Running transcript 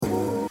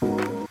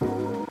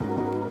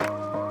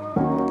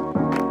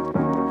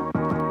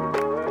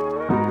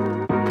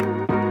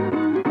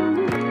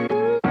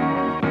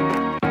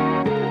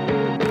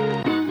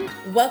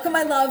Welcome,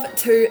 my love,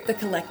 to The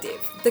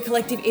Collective. The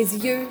Collective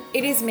is you,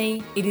 it is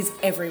me, it is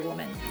every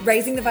woman.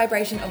 Raising the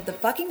vibration of the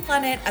fucking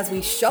planet as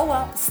we show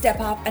up,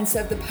 step up, and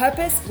serve the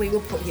purpose we were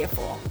put here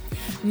for.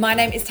 My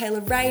name is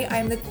Taylor Ray. I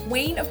am the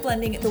queen of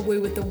blending the woo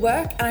with the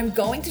work, and I'm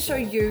going to show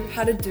you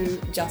how to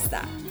do just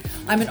that.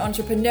 I'm an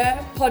entrepreneur,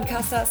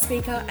 podcaster,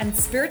 speaker, and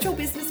spiritual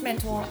business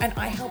mentor, and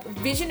I help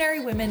visionary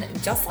women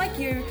just like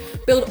you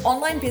build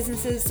online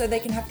businesses so they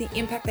can have the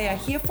impact they are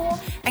here for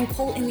and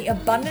call in the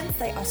abundance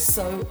they are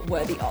so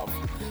worthy of.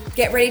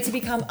 Get ready to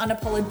become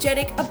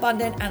unapologetic,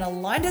 abundant, and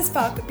aligned as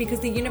fuck because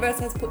the universe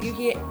has put you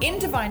here in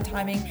divine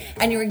timing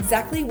and you're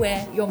exactly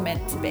where you're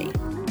meant to be.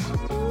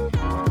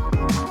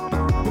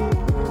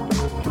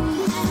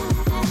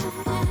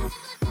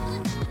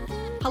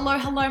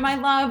 Hello, my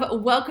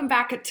love. Welcome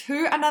back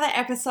to another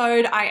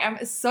episode. I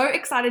am so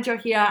excited you're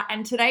here.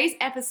 And today's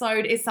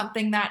episode is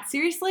something that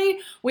seriously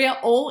we are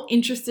all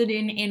interested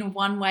in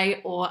one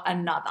way or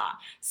another.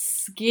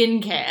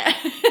 Skincare.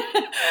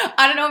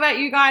 I don't know about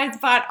you guys,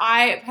 but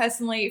I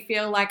personally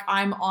feel like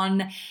I'm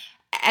on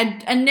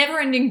a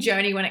never-ending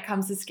journey when it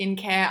comes to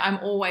skincare. I'm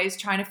always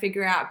trying to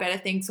figure out better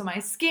things for my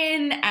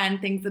skin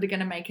and things that are going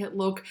to make it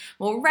look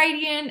more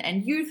radiant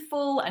and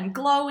youthful and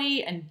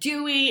glowy and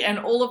dewy and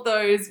all of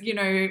those,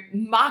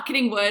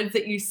 marketing words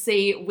that you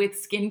see with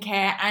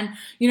skincare. And,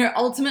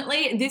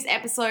 ultimately this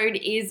episode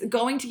is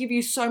going to give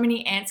you so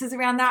many answers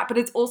around that, but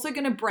it's also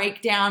going to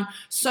break down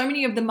so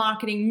many of the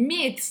marketing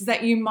myths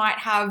that you might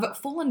have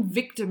fallen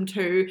victim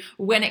to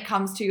when it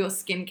comes to your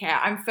skincare.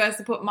 I'm first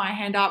to put my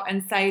hand up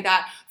and say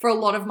that for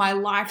a lot of my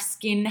life,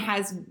 skin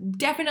has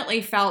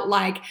definitely felt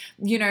like,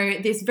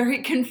 this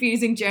very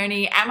confusing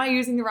journey. Am I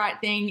using the right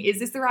thing? Is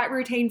this the right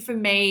routine for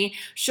me?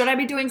 Should I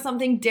be doing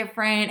something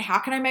different? How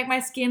can I make my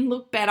skin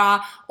look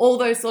better? All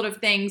those sort of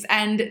things.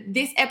 And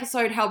this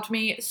episode helped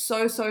me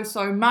so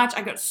much.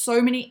 I got so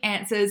many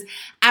answers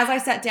as I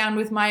sat down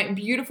with my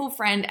beautiful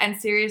friend and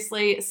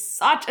seriously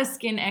such a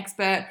skin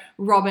expert,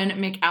 Robin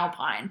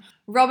McAlpine.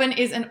 Robin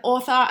is an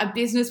author, a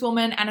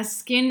businesswoman, and a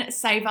skin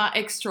saver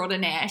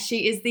extraordinaire.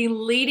 She is the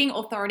leading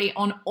authority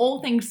on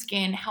all things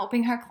skin,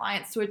 helping her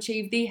clients to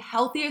achieve the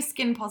healthiest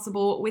skin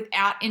possible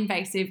without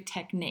invasive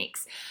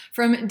techniques.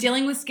 From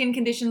dealing with skin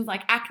conditions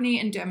like acne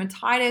and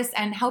dermatitis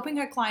and helping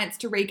her clients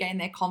to regain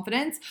their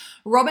confidence,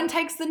 Robin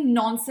takes the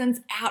nonsense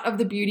out of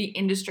the beauty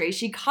industry.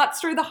 She cuts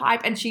through the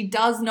hype and she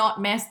does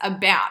not mess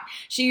about.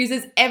 She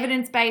uses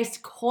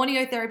evidence-based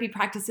corneotherapy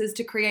practices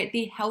to create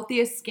the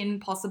healthiest skin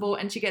possible,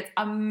 and she gets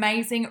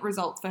amazing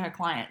results for her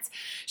clients.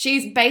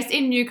 She's based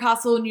in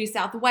Newcastle, New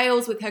South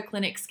Wales with her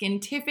clinic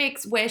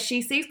Skintifics, where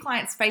she sees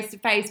clients face to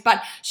face,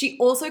 but she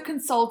also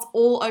consults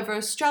all over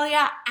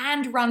Australia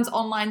and runs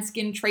online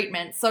skin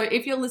treatments. So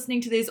if you're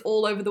listening to this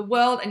all over the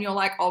world and you're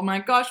like, oh my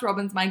gosh,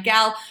 Robin's my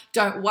gal,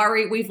 don't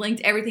worry. We've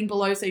linked everything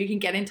below so you can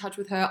get in touch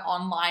with her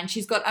online.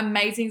 She's got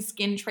amazing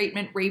skin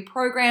treatment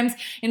reprograms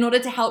in order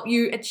to help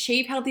you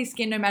achieve healthy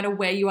skin no matter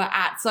where you are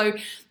at. So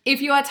if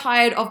you are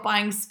tired of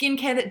buying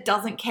skincare that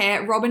doesn't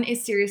care, Robin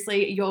is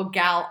seriously your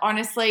gal.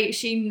 Honestly,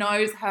 she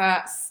knows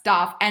her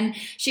stuff. And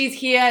she's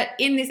here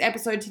in this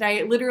episode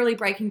today, literally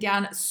breaking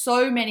down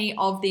so many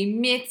of the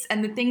myths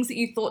and the things that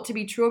you thought to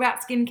be true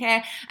about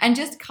skincare and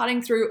just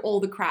cutting through all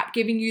the crap,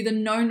 giving you the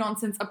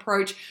no-nonsense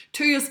approach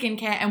to your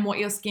skincare and what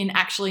your skin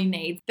actually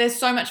needs. There's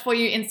so much for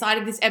you inside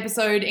of this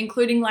episode,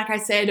 including, like I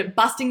said,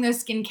 busting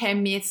those skincare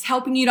myths,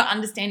 helping you to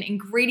understand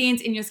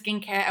ingredients in your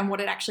skincare and what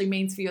it actually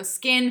means for your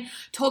skin,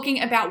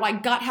 talking about why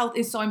gut health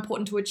is so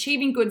important to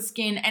achieving good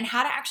skin and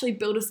how to actually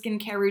build a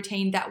skincare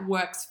routine that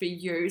works for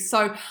you.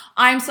 So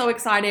I'm so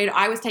excited.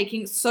 I was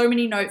taking so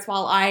many notes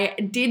while I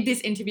did this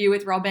interview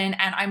with Robin,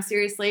 and I'm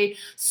seriously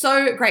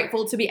so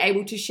grateful to be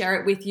able to share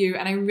it with you.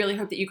 And I really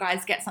hope that you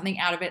guys get something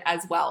out of it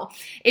as well.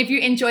 If you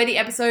enjoy the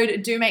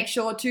episode, do make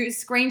sure to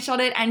screenshot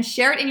it and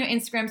share it in your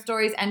Instagram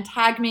stories and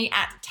tag me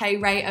at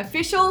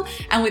TayRayOfficial.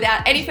 And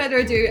without any further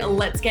ado,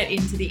 let's get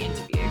into the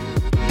interview.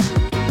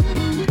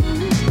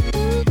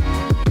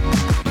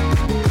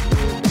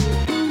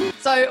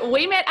 So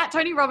we met at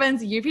Tony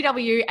Robbins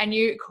UPW and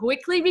you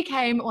quickly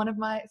became one of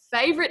my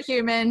favorite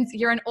humans.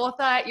 You're an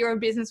author, you're a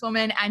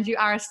businesswoman, and you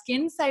are a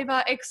skin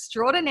saver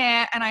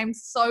extraordinaire. And I'm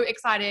so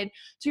excited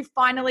to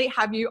finally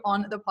have you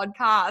on the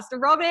podcast.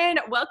 Robin,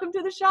 welcome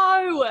to the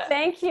show.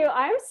 Thank you.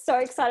 I'm so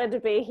excited to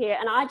be here.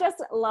 And I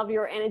just love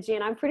your energy.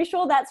 And I'm pretty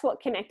sure that's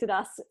what connected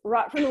us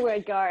right from the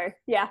word go.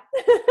 Yeah.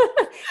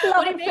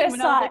 Love at first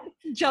sight.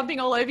 Jumping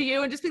all over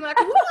you and just being like,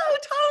 whoa,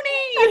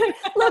 Tony.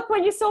 Look,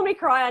 when you saw me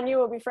cry, I knew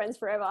we'll be friends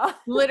forever.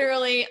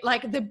 Literally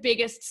like the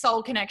biggest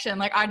soul connection.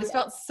 Like I just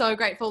felt so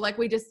grateful. Like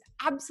we just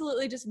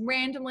absolutely just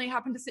randomly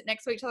happened to sit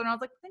next to each other and I was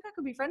like, I think I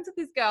could be friends with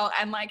this girl.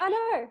 And like, I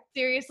know.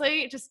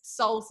 Seriously, just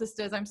soul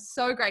sisters. I'm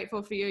so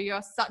grateful for you.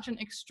 You're such an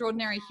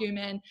extraordinary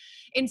human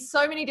in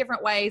so many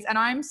different ways. And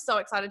I'm so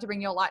excited to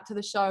bring your light to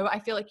the show. I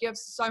feel like you have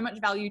so much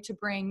value to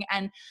bring.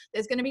 And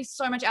there's going to be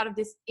so much out of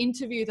this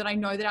interview that I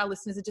know that our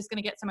listeners are just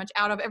going to get so much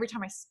out of. Every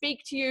time I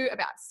speak to you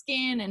about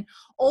skin and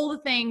all the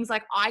things,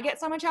 like I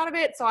get so much out of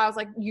it. So I was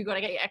like, you got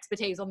to get your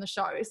expertise on the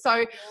show.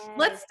 So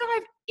let's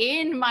dive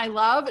in, my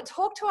love.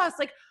 Talk to us.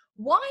 Like,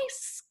 why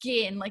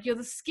skin? Like, you're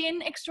the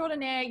skin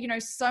extraordinaire, you know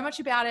so much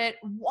about it.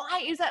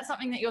 Why is that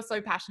something that you're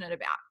so passionate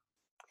about?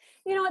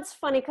 You know, it's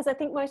funny because I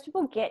think most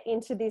people get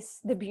into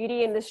the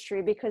beauty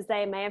industry because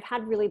they may have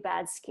had really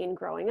bad skin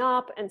growing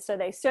up. And so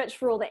they search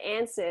for all the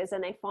answers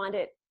and they find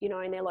it, you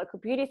know, in their local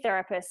beauty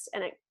therapist,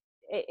 and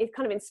it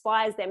kind of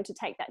inspires them to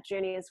take that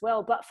journey as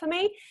well. But for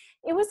me,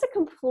 it was a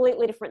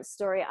completely different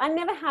story. I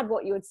never had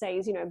what you would say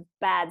is, you know,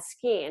 bad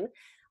skin.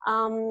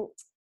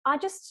 I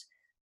just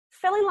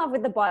fell in love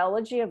with the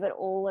biology of it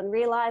all and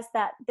realized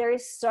that there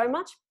is so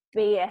much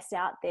BS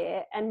out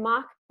there, and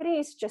marketing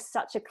is just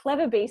such a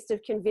clever beast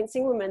of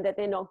convincing women that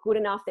they're not good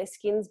enough, their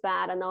skin's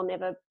bad, and they'll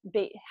never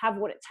have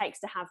what it takes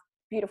to have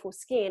beautiful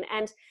skin.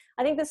 And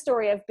I think the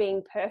story of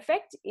being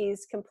perfect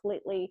is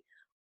completely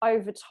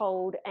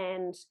overtold,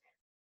 and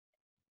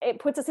it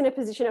puts us in a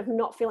position of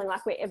not feeling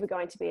like we're ever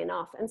going to be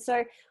enough. And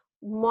so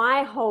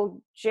my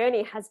whole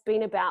journey has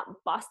been about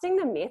busting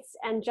the myths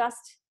and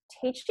just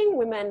teaching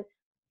women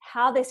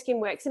how their skin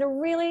works in a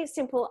really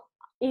simple,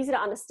 easy to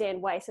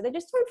understand way, so they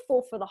just don't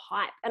fall for the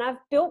hype. And I've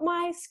built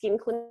my skin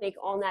clinic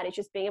on that. It's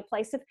just being a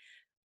place of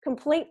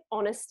complete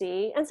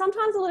honesty and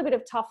sometimes a little bit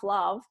of tough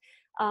love,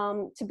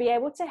 to be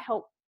able to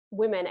help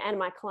women and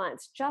my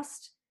clients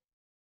just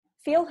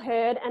feel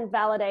heard and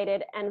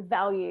validated and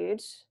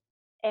valued,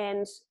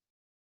 and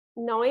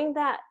knowing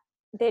that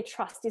their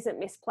trust isn't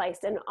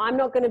misplaced. And I'm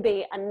not going to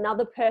be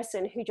another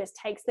person who just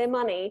takes their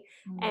money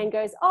and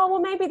goes, oh,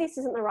 well, maybe this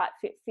isn't the right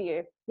fit for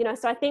you. You know,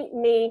 so I think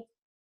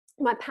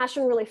my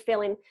passion really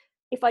fell in,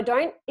 if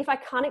I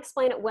can't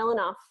explain it well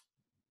enough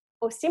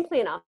or simply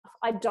enough,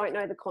 I don't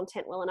know the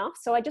content well enough.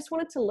 So I just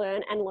wanted to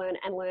learn and learn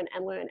and learn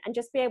and learn and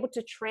just be able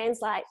to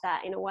translate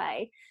that in a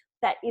way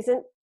that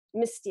isn't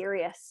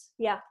mysterious.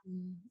 Yeah,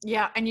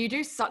 and you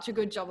do such a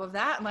good job of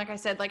that. And like I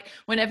said, like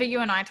whenever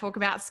you and I talk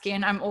about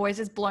skin, I'm always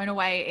just blown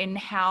away in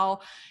how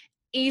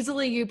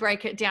easily you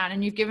break it down.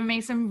 And you've given me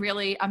some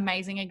really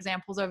amazing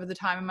examples over the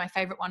time, and my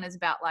favorite one is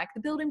about like the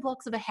building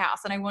blocks of a house,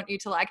 and I want you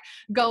to like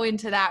go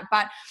into that.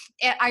 But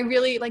I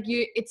really like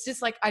you, it's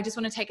just like I just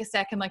want to take a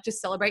second, like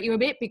just celebrate you a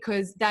bit,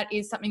 because that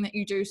is something that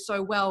you do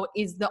so well,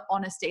 is the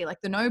honesty,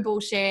 like the no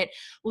bullshit,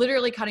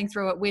 literally cutting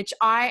through it, which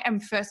I am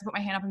first to put my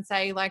hand up and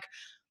say, like,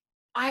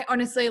 I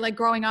honestly, like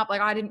growing up,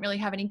 like I didn't really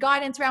have any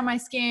guidance around my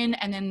skin.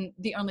 And then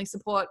the only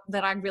support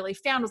that I really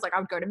found was like, I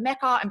would go to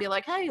Mecca and be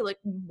like, hey, like,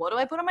 what do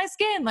I put on my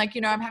skin? Like, you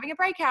know, I'm having a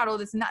breakout, or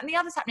this and that and the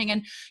other's happening.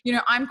 And, you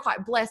know, I'm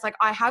quite blessed. Like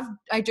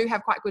I do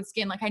have quite good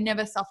skin. Like I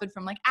never suffered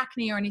from like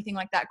acne or anything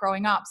like that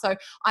growing up. So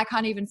I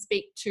can't even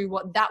speak to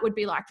what that would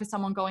be like for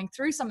someone going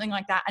through something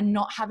like that and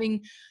not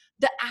having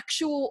the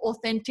actual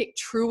authentic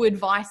true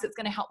advice that's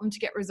going to help them to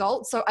get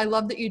results. So I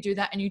love that you do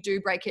that and you do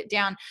break it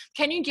down.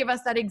 Can you give us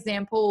that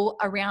example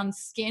around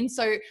skin?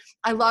 So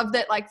I love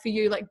that, like for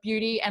you, like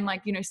beauty and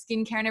like, you know,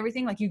 skincare and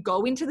everything, like you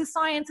go into the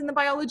science and the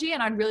biology,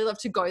 and I'd really love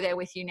to go there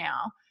with you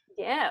now.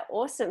 Yeah,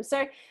 awesome.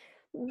 So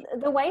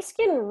the way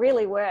skin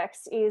really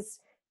works is,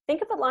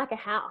 think of it like a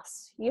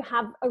house. You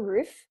have a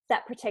roof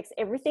that protects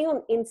everything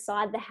on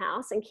inside the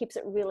house and keeps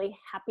it really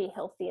happy,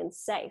 healthy, and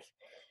safe.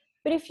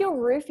 But if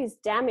your roof is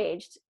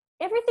damaged,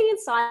 everything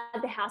inside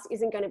the house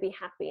isn't going to be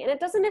happy. And it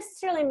doesn't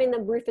necessarily mean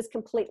the roof is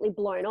completely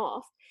blown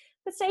off.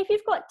 But say if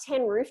you've got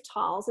 10 roof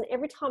tiles and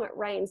every time it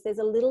rains, there's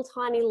a little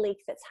tiny leak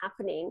that's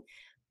happening,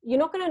 you're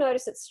not going to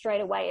notice it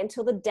straight away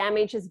until the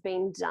damage has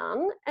been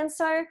done. And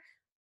so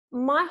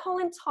my whole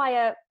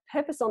entire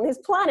purpose on this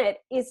planet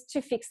is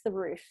to fix the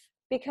roof,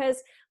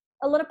 because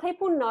a lot of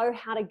people know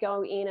how to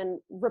go in and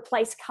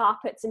replace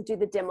carpets and do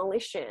the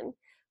demolition.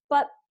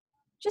 But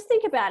just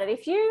think about it.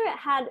 If you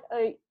had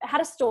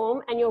a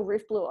storm and your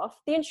roof blew off,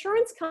 the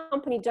insurance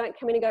company don't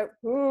come in and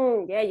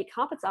go, yeah, your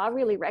carpets are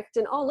really wrecked,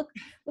 and oh, look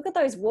at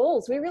those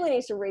walls, we really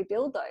need to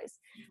rebuild those.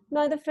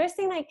 No, the first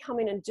thing they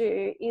come in and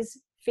do is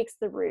fix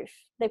the roof.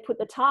 They put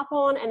the tarp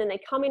on, and then they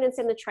come in and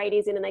send the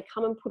tradies in, and they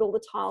come and put all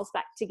the tiles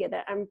back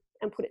together and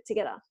put it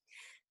together.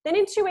 Then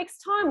in 2 weeks'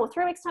 time or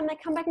 3 weeks' time, they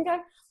come back and go,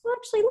 well,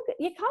 actually, look,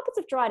 your carpets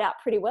have dried out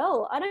pretty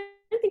well. I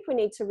don't think we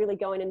need to really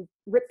go in and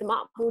rip them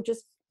up. We'll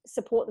just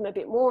support them a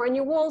bit more. And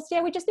your walls,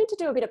 yeah, we just need to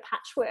do a bit of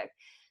patchwork.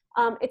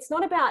 It's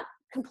not about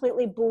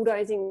completely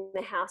bulldozing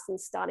the house and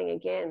starting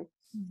again.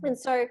 Mm-hmm. And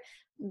so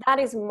that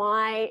is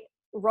my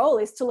role,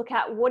 is to look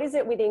at what is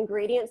it with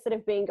ingredients that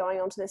have been going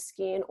onto the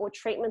skin or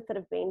treatment that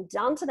have been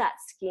done to that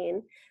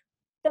skin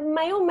that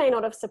may or may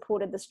not have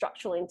supported the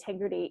structural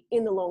integrity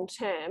in the long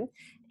term,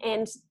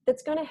 and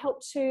that's going to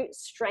help to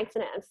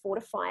strengthen it and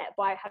fortify it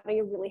by having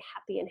a really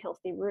happy and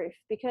healthy roof.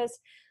 Because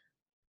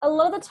a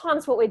lot of the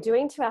times what we're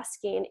doing to our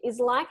skin is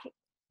like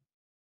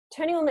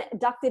turning on the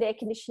ducted air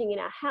conditioning in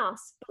our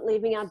house, but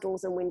leaving our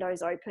doors and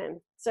windows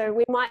open. So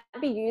we might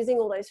be using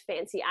all those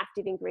fancy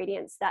active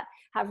ingredients that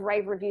have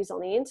rave reviews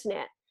on the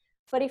internet,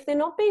 but if they're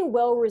not being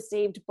well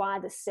received by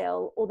the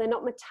cell, or they're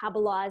not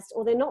metabolized,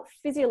 or they're not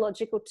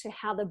physiological to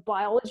how the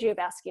biology of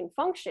our skin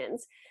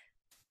functions,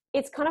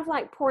 it's kind of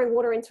like pouring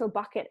water into a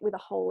bucket with a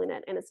hole in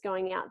it and it's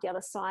going out the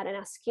other side. And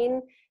our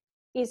skin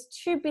is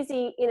too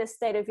busy in a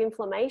state of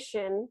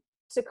inflammation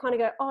to kind of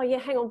go, oh yeah,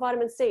 hang on,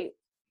 vitamin C.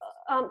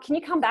 can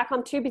you come back?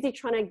 I'm too busy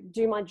trying to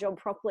do my job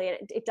properly.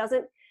 And it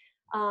doesn't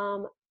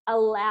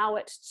allow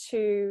it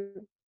to,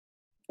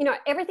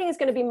 everything is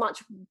going to be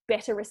much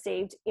better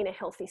received in a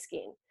healthy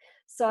skin.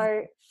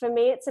 So for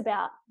me, it's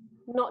about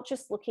not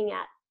just looking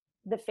at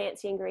the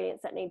fancy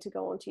ingredients that need to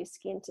go onto your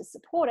skin to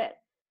support it,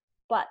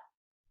 but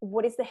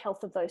what is the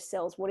health of those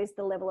cells? What is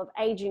the level of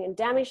aging and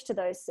damage to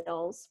those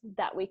cells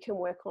that we can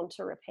work on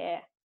to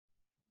repair?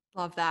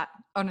 Love that,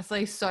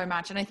 honestly, so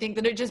much. And I think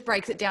that it just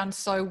breaks it down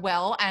so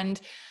well. And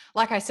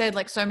like I said,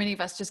 like so many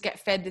of us just get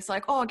fed this,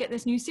 like, oh, get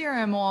this new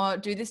serum or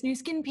do this new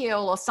skin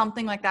peel or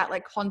something like that,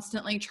 like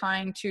constantly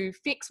trying to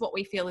fix what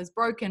we feel is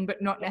broken,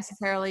 but not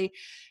necessarily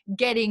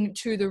getting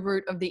to the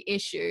root of the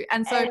issue.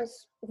 And so,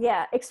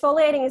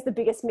 exfoliating is the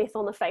biggest myth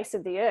on the face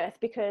of the earth,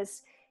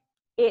 because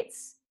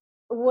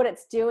what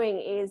it's doing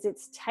is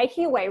it's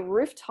taking away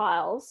roof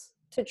tiles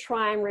to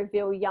try and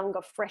reveal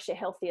younger, fresher,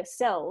 healthier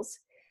cells.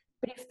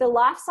 But if the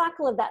life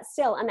cycle of that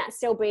cell and that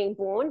cell being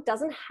born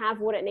doesn't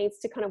have what it needs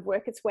to kind of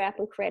work its way up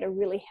and create a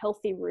really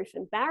healthy roof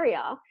and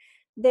barrier,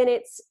 then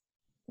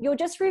you're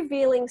just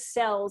revealing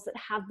cells that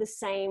have the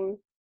same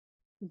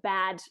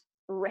bad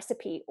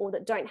recipe or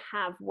that don't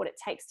have what it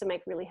takes to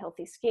make really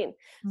healthy skin.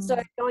 So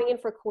going in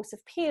for a course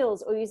of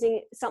peels or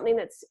using something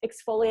that's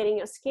exfoliating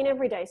your skin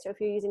every day. So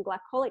if you're using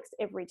glycolics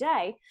every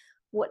day,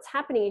 what's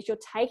happening is you're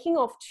taking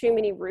off too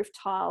many roof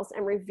tiles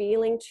and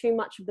revealing too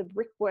much of the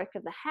brickwork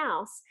of the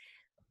house.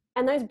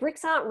 And those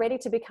bricks aren't ready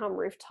to become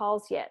roof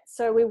tiles yet.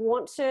 So we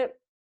want to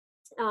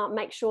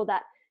make sure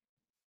that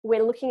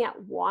we're looking at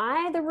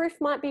why the roof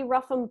might be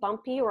rough and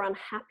bumpy or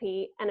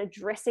unhappy and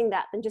addressing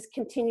that than just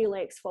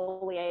continually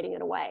exfoliating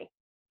it away.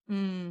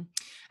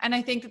 And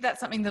I think that that's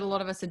something that a lot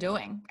of us are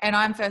doing. And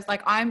I'm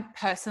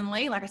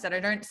personally, like I said,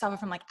 I don't suffer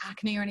from like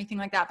acne or anything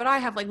like that, but I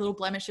have like little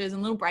blemishes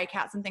and little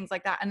breakouts and things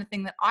like that. And the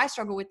thing that I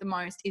struggle with the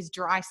most is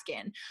dry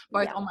skin,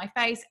 both on my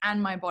face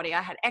and my body.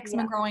 I had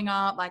eczema growing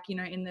up, like,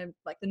 in the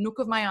nook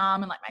of my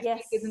arm and like my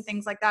fingers and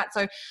things like that.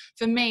 So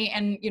for me,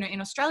 and,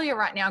 in Australia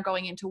right now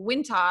going into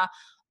winter,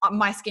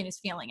 my skin is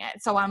feeling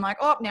it. So I'm like,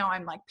 oh, now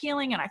I'm like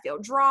peeling and I feel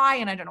dry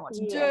and I don't know what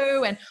to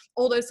do and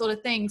all those sort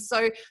of things.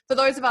 So for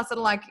those of us that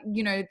are like,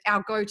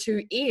 our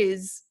go-to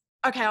is,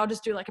 okay, I'll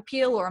just do like a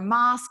peel or a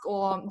mask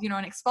or, an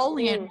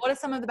exfoliant. What are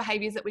some of the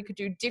behaviors that we could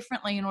do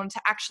differently in order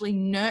to actually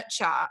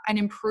nurture and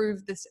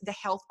improve the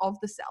health of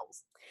the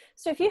cells?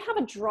 So if you have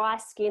a dry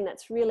skin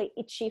that's really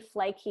itchy,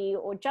 flaky,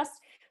 or just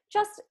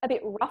a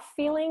bit rough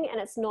feeling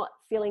and it's not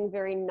feeling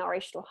very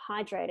nourished or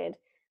hydrated,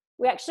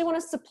 we actually want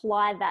to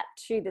supply that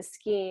to the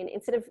skin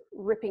instead of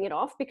ripping it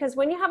off, because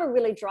when you have a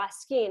really dry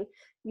skin,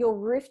 your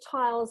roof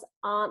tiles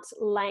aren't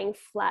laying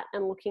flat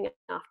and looking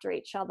after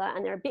each other,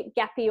 and they're a bit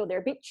gappy or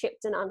they're a bit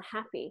chipped and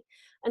unhappy.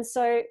 And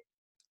so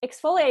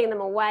exfoliating them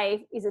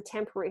away is a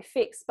temporary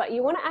fix, but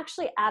you want to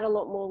actually add a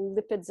lot more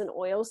lipids and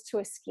oils to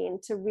a skin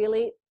to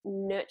really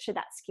nurture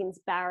that skin's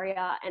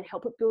barrier and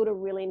help it build a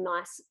really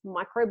nice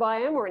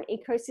microbiome or an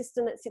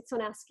ecosystem that sits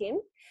on our skin.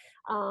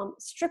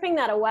 Stripping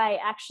that away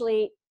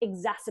actually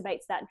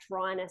exacerbates that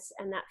dryness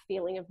and that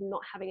feeling of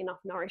not having enough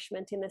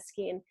nourishment in the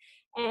skin.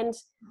 And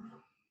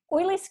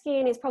oily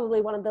skin is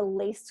probably one of the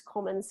least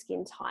common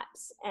skin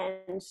types,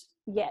 and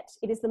yet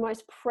it is the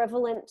most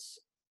prevalent.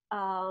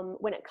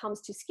 When it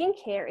comes to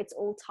skincare, it's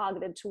all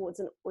targeted towards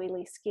an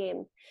oily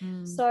skin.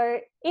 So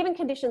even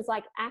conditions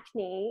like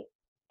acne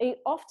are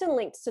often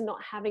linked to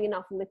not having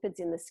enough lipids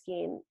in the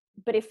skin.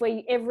 But if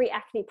every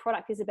acne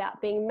product is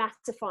about being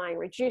mattifying,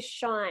 reduce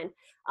shine,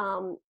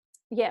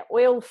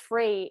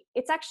 oil-free,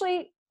 it's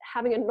actually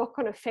having a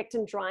knock-on effect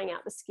and drying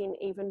out the skin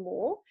even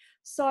more.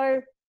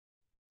 So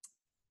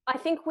I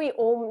think we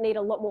all need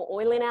a lot more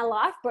oil in our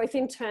life, both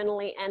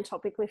internally and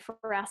topically for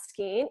our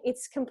skin.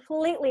 It's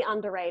completely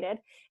underrated.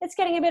 It's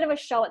getting a bit of a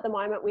show at the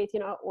moment with,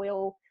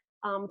 oil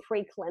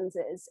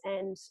pre-cleansers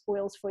and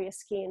oils for your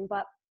skin.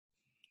 But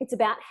it's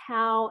about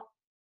how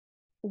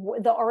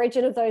the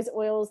origin of those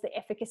oils, the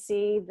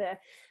efficacy,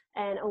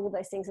 and all of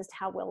those things as to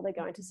how well they're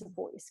going to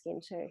support your skin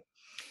too.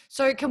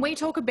 So can we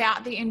talk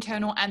about the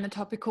internal and the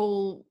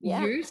topical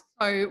use?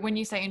 So when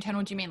you say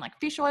internal, do you mean like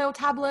fish oil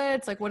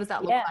tablets? Like what does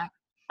that look like?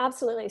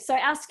 Absolutely. So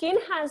our skin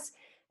has,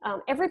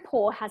 every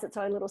pore has its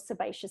own little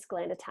sebaceous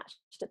gland attached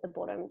at the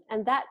bottom.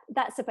 And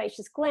that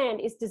sebaceous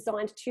gland is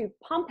designed to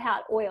pump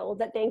out oil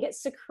that then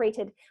gets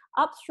secreted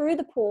up through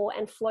the pore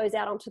and flows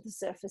out onto the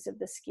surface of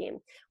the skin.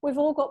 We've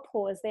all got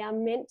pores. They are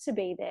meant to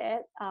be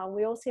there.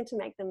 We all seem to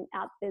make them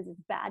out there's a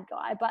bad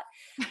guy, but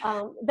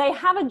they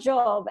have a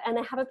job and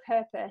they have a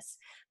purpose.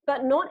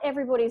 But not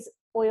everybody's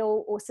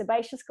oil or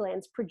sebaceous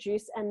glands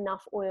produce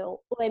enough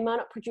oil, or they might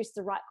not produce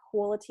the right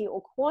quality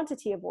or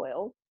quantity of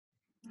oil.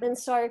 And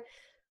so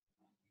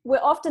we're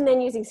often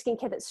then using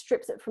skincare that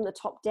strips it from the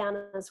top down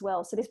as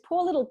well. So this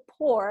poor little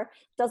pore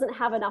doesn't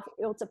have enough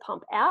oil to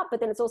pump out,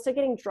 but then it's also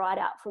getting dried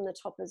out from the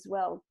top as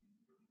well.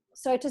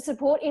 So to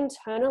support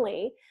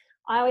internally,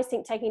 I always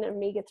think taking an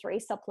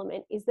omega-3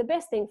 supplement is the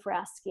best thing for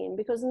our skin,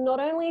 because not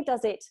only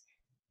does it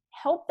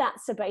help that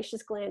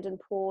sebaceous gland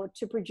and pore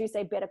to produce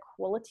a better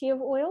quality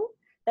of oil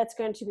that's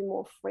going to be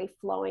more free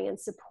flowing and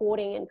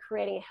supporting and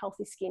creating a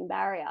healthy skin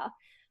barrier,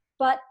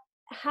 But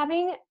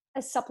having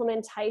a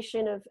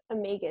supplementation of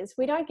omegas,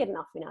 we don't get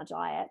enough in our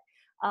diet,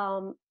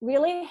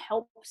 really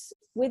helps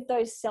with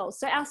those cells.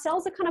 So our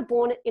cells are kind of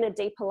born in a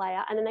deeper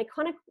layer, and then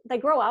they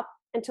grow up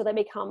until they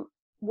become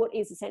what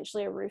is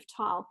essentially a roof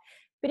tile.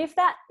 But if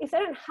they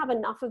don't have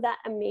enough of that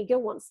omega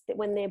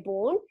when they're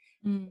born,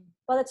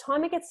 by the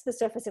time it gets to the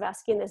surface of our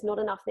skin, there's not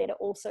enough there to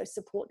also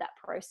support that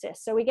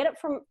process. So we get it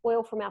from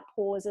oil from our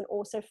pores, and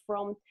also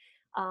from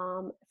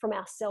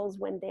our cells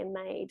when they're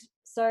made.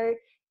 So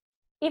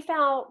if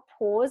our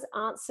pores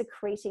aren't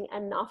secreting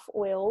enough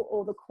oil,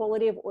 or the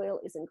quality of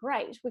oil isn't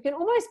great, we can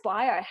almost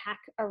biohack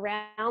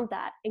around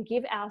that and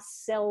give our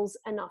cells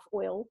enough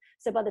oil.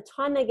 So by the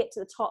time they get to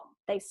the top,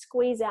 they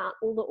squeeze out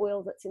all the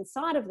oil that's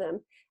inside of them,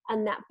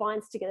 and that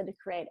binds together to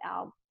create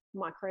our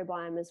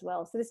microbiome as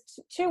well. So there's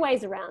two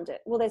ways around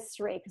it. Well, there's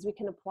three, because we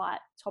can apply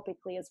it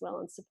topically as well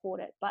and support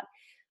it. But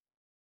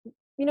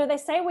they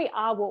say we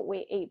are what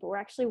we eat, but we're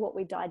actually what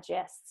we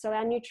digest. So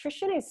our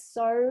nutrition is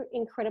so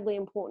incredibly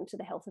important to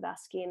the health of our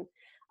skin.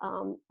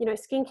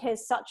 Skincare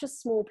is such a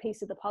small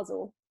piece of the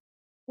puzzle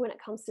when it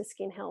comes to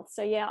skin health.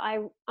 So yeah,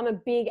 I'm a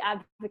big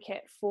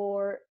advocate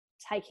for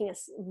taking a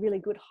really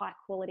good, high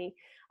quality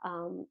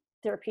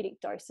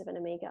therapeutic dose of an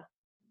omega.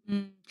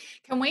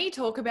 Can we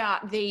talk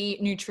about the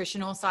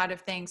nutritional side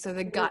of things, so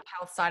the gut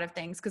health side of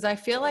things? Because I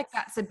feel like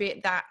that's a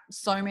bit that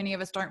so many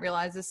of us don't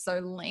realize is so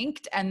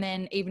linked. And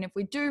then even if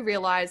we do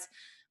realize,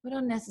 we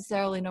don't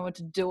necessarily know what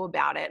to do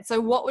about it.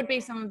 So what would be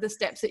some of the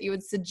steps that you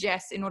would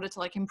suggest in order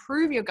to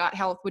improve your gut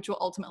health, which will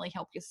ultimately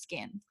help your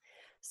skin?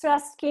 So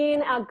our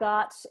skin, our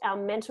gut, our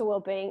mental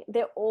well-being,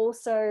 they're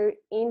also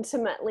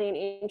intimately and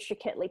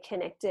intricately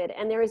connected.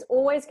 And there is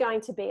always going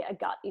to be a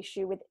gut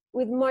issue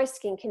with most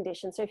skin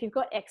conditions. So if you've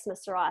got eczema,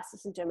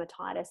 psoriasis, and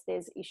dermatitis,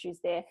 there's issues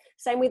there.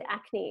 Same with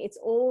acne, it's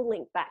all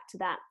linked back to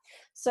that.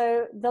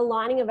 So the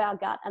lining of our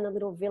gut and the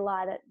little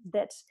villi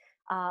that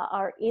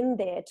are in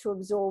there to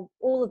absorb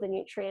all of the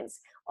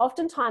nutrients,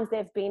 oftentimes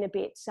they've been a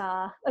bit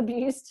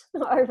abused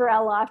over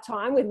our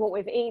lifetime with what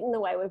we've eaten, the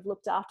way we've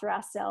looked after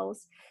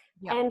ourselves.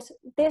 Yep. And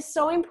they're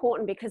so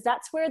important, because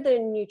that's where the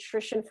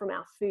nutrition from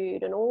our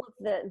food and all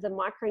of the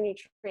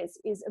micronutrients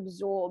is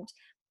absorbed,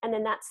 and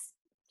then that's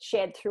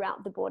shared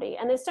throughout the body.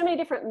 And there's so many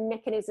different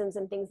mechanisms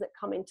and things that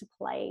come into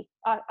play.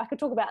 I could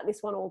talk about this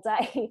one all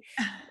day,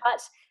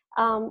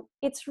 but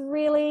it's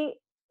really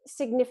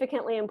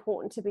significantly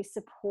important to be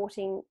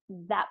supporting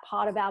that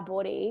part of our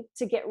body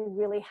to get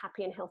really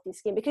happy and healthy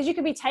skin, because you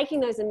could be taking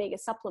those omega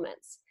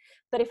supplements,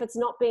 but if it's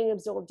not being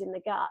absorbed in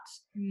the gut,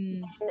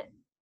 then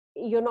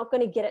you're not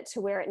going to get it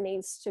to where it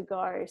needs to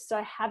go.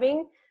 So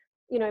having,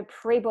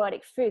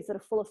 prebiotic foods that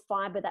are full of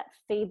fiber that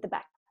feed the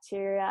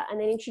bacteria,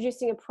 and then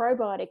introducing a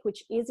probiotic,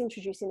 which is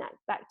introducing that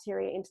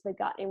bacteria into the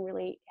gut in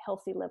really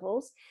healthy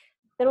levels.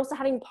 Then also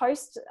having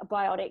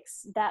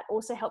postbiotics that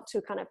also help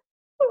to kind of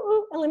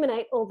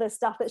eliminate all the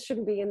stuff that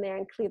shouldn't be in there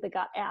and clear the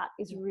gut out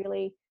is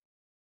really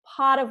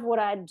part of what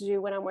I do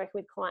when I'm working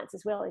with clients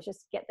as well, is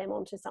just get them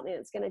onto something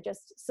that's going to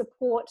just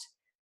support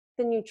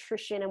the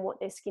nutrition and what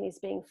their skin is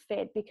being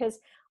fed. Because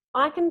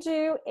I can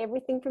do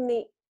everything from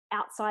the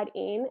outside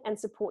in and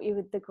support you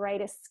with the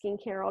greatest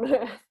skincare on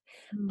earth.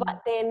 But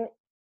then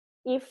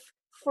if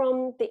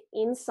from the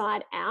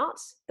inside out,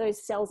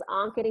 those cells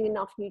aren't getting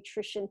enough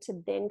nutrition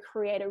to then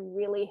create a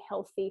really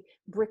healthy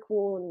brick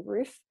wall and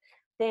roof,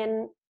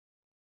 then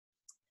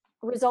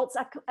results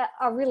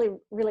are really,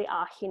 really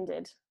are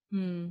hindered.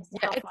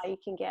 How far you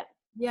can get.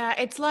 Yeah,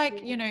 it's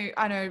like, I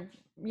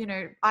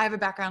know, I have a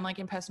background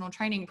in personal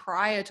training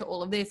prior to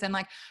all of this. And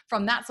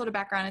from that sort of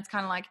background, it's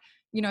kind of like,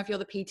 if you're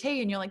the PT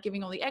and you're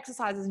giving all the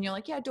exercises and you're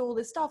yeah, do all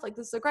this stuff, this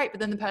is so great.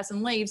 But then the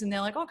person leaves and they're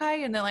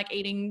okay. And they're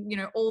eating,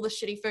 all the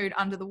shitty food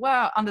under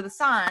the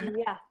sun.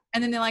 Yeah.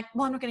 And then they're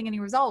well, I'm not getting any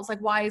results.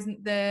 Why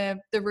isn't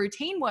the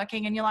routine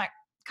working? And you're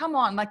come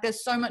on,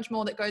 there's so much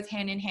more that goes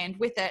hand in hand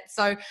with it.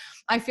 So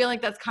I feel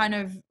like that's kind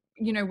of,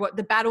 what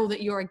the battle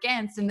that you're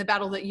against, and the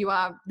battle that you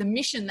are, the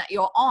mission that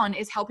you're on,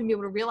 is helping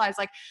people to realize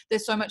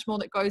there's so much more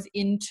that goes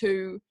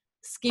into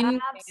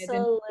skin.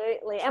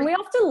 Absolutely. And we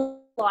often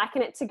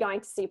liken it to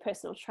going to see a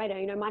personal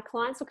trainer. My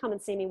clients will come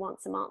and see me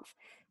once a month,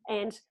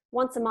 and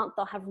once a month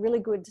they'll have really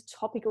good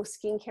topical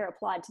skincare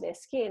applied to their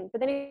skin. But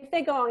then if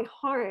they're going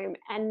home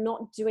and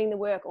not doing the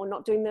work, or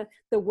not doing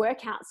the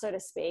workout, so to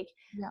speak,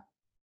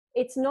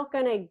 it's not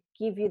going to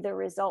give you the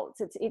results.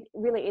 It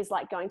really is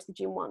like going to the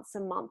gym once a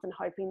month and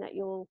hoping that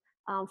you'll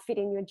fit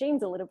in your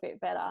jeans a little bit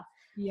better.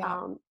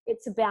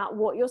 It's about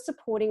what you're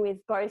supporting with,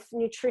 both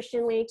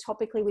nutritionally,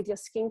 topically with your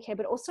skincare,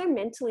 but also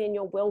mentally in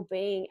your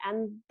well-being,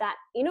 and that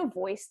inner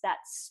voice that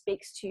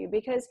speaks to you,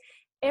 because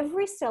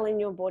every cell in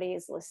your body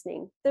is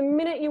listening. The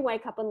minute you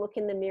wake up and look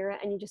in the mirror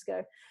and you just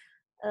go,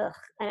 ugh,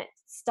 and it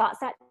starts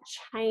that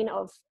chain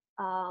of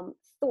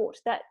thought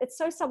that it's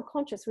so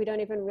subconscious, we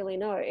don't even really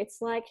know. It's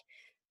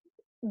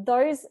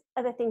those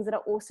are the things that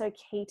are also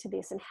key to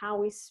this, and how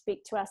we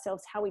speak to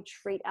ourselves, how we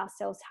treat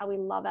ourselves, how we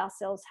love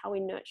ourselves, how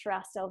we nurture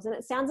ourselves. And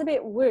it sounds a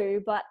bit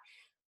woo, but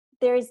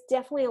there is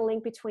definitely a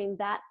link between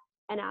that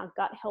and our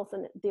gut health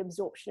and the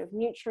absorption of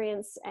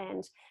nutrients.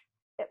 And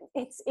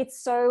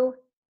it's so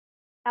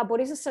our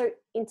bodies are so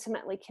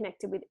intimately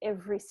connected with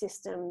every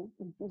system,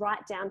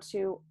 right down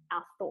to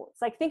our thoughts.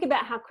 Like, think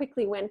about how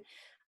quickly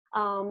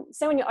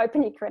so when you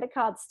open your credit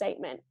card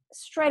statement,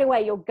 straight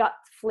away your gut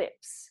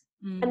flips.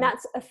 And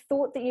that's a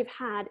thought that you've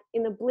had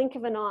in the blink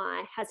of an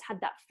eye has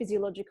had that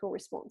physiological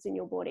response in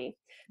your body.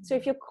 So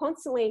if you're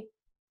constantly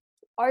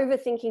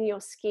overthinking your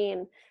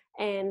skin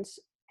and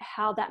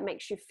how that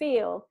makes you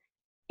feel,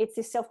 it's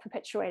this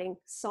self-perpetuating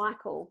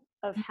cycle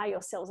of how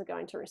your cells are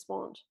going to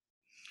respond.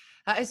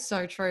 That is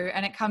so true.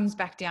 And it comes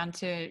back down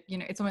to,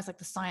 it's almost like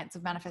the science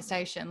of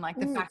manifestation, like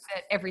the fact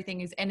that everything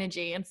is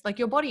energy. And it's like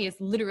your body is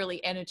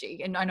literally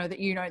energy. And I know that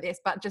you know this,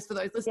 but just for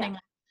those listening,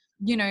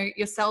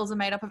 your cells are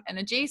made up of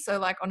energy. So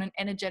like on an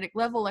energetic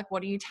level, like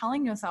what are you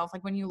telling yourself?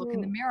 Like when you look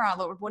in the mirror,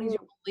 like what is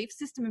your belief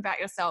system about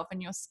yourself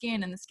and your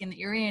skin and the skin that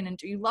you're in? And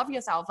do you love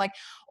yourself? Like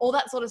all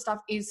that sort of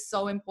stuff is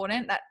so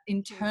important. That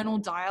internal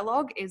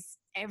dialogue is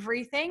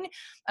everything.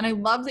 And I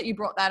love that you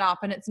brought that up.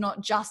 And it's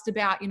not just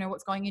about,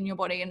 what's going in your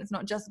body, and it's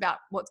not just about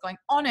what's going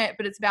on it,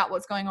 but it's about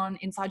what's going on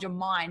inside your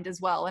mind as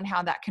well, and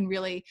how that can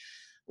really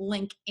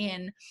link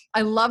in.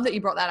 I love that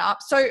you brought that up.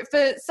 So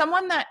for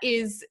someone that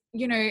is,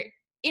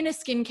 in a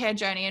skincare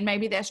journey, and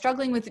maybe they're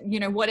struggling with,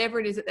 whatever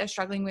it is that they're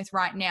struggling with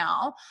right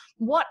now,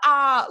 what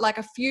are like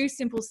a few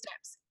simple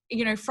steps,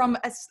 from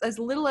as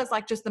little as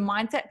like just the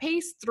mindset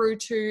piece through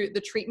to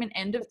the treatment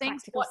end of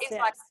things? What is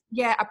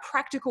like, a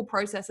practical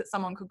process that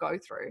someone could go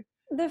through?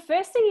 The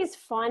first thing is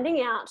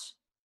finding out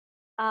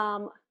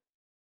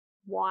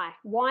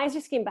why is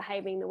your skin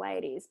behaving the way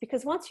it is?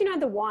 Because once you know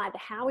the why, the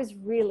how is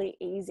really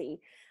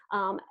easy.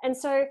 And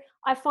so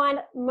I find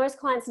most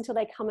clients, until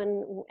they come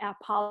and our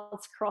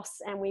paths cross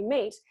and we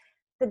meet,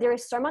 that there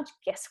is so much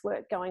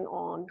guesswork going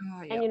on.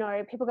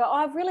 And, people go, oh,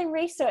 I've really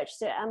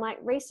researched it. And like,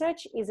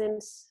 research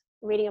isn't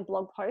reading a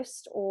blog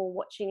post or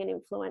watching an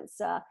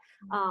influencer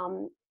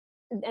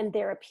and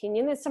their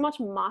opinion. There's so much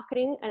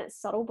marketing and it's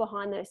subtle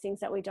behind those things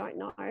that we don't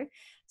know.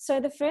 So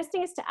the first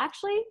thing is to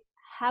actually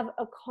have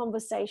a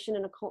conversation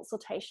and a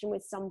consultation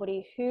with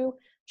somebody who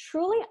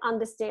truly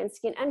understands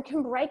skin and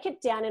can break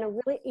it down in a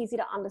really easy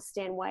to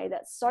understand way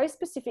that's so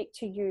specific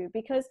to you,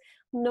 because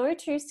no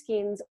two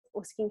skins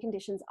or skin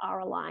conditions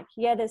are alike.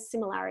 Yeah, there's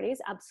similarities,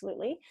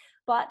 absolutely,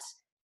 but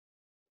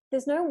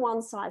there's no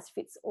one size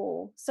fits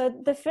all. So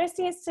the first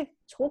thing is to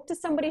talk to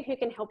somebody who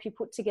can help you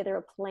put together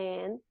a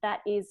plan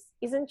that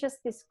isn't just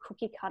this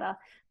cookie cutter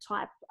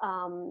type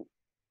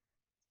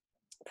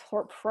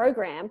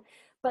program,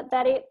 but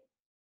that it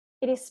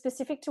is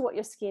specific to what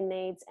your skin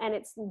needs, and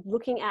it's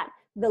looking at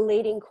the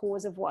leading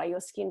cause of why your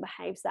skin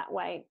behaves that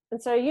way.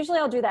 And so usually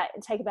I'll do that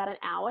and take about an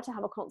hour to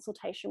have a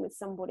consultation with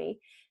somebody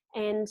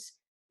and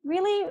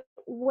really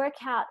work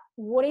out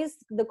what is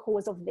the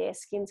cause of their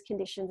skin's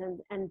conditions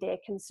and their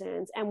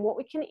concerns, and what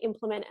we can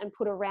implement and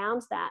put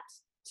around that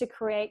to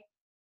create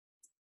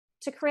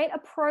a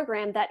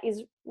program that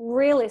is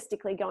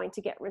realistically going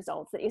to get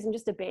results, that isn't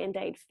just a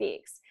band-aid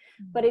fix,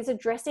 but is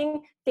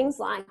addressing things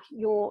like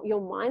your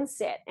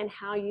mindset and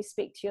how you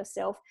speak to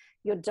yourself,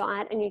 your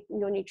diet and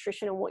your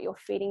nutrition and what you're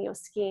feeding your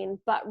skin,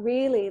 but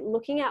really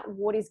looking at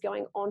what is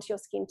going on to your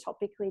skin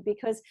topically.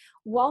 Because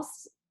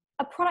whilst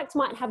a product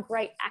might have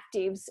great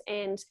actives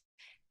and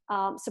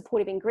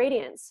supportive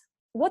ingredients,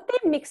 what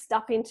they're mixed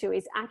up into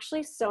is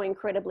actually so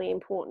incredibly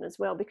important as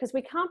well, because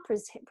we can't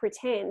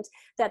pretend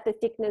that the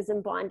thickeners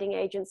and binding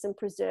agents and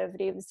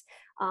preservatives,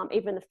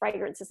 even the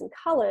fragrances and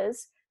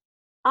colors,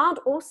 aren't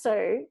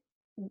also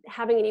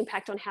having an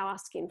impact on how our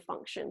skin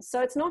functions.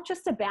 So it's not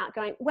just about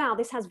going, wow,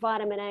 this has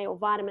vitamin A or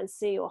vitamin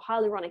C or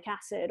hyaluronic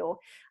acid or,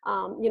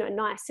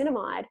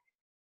 niacinamide.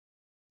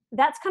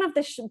 That's kind of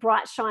the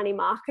bright, shiny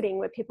marketing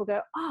where people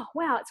go, oh,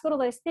 wow, it's got all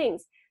those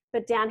things.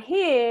 But down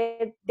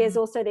here, there's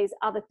also these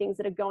other things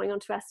that are going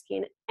onto our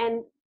skin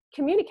and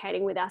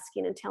communicating with our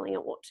skin and telling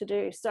it what to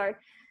do. So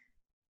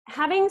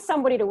having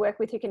somebody to work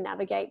with who can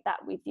navigate that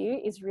with you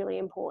is really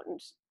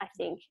important, I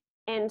think.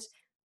 And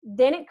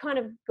then it kind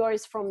of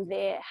goes from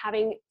there,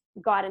 having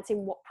guidance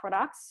in what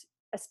products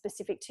are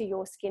specific to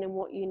your skin and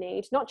what you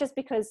need, not just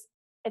because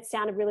it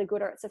sounded really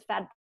good or it's a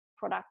fad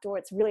product or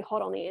it's really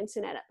hot on the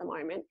internet at the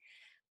moment.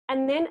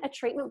 And then a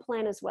treatment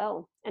plan as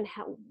well, and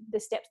how the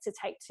steps to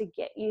take to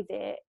get you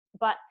there.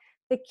 But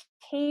the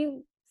key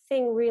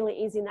thing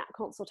really is in that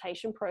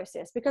consultation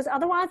process, because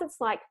otherwise it's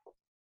like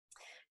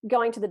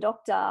going to the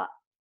doctor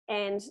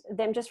and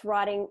them just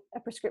writing a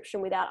prescription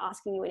without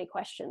asking you any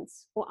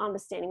questions or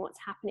understanding what's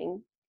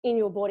happening in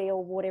your body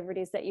or whatever it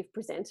is that you've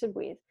presented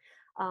with.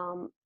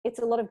 It's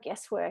a lot of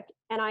guesswork.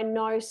 And I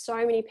know so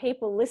many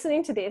people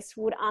listening to this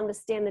would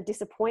understand the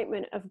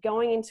disappointment of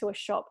going into a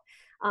shop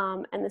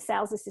and the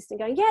sales assistant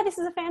going, yeah, this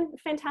is a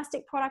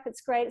fantastic product.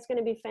 It's great. It's going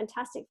to be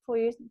fantastic for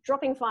you.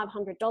 Dropping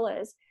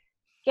 $500,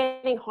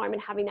 getting home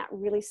and having that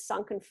really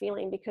sunken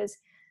feeling because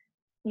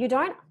you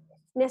don't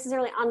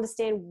necessarily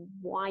understand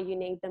why you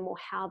need them or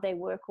how they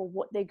work or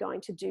what they're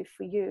going to do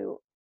for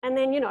you. And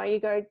then, you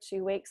go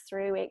 2 weeks,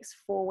 3 weeks,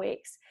 4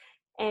 weeks,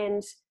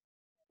 and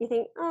you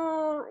think,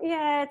 oh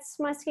yeah,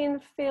 my skin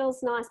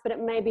feels nice, but it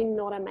may be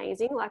not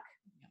amazing. Like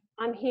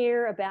I'm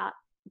here about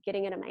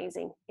getting it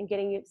amazing and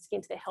getting your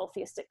skin to the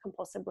healthiest it can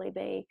possibly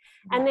be.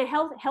 And the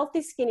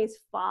healthy skin is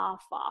far,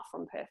 far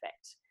from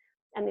perfect.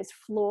 And this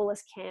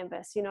flawless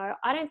canvas, you know,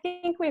 I don't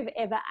think we've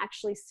ever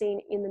actually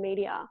seen in the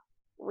media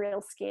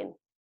real skin.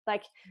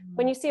 Like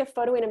when you see a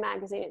photo in a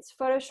magazine, it's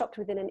photoshopped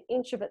within an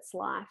inch of its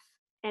life,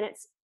 and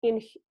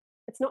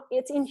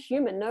it's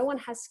inhuman. No one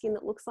has skin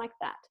that looks like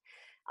that.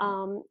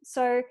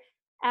 So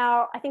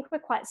I think we're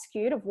quite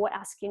skewed of what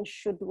our skin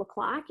should look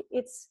like.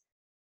 It's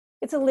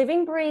a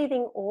living,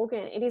 breathing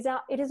organ. It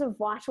is a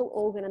vital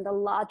organ, and the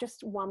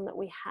largest one that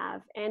we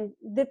have. And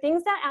the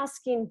things that our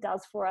skin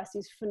does for us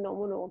is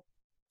phenomenal.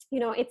 You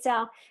know, it's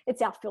our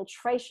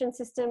filtration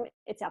system,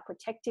 it's our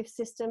protective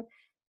system.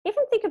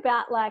 Even think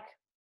about, like,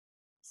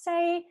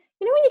 say,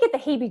 you know, when you get the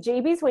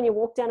heebie-jeebies when you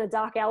walk down a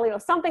dark alley or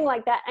something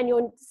like that, and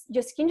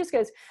your skin just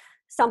goes,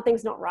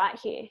 something's not right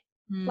here.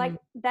 Like,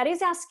 that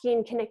is our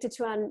skin connected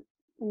to our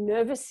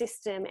nervous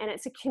system, and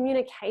it's a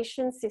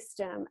communication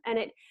system, and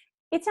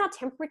it's our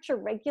temperature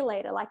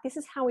regulator. Like, this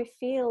is how we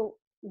feel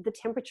the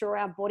temperature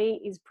of our body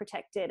is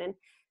protected. And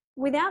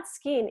without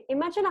skin,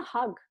 imagine a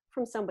hug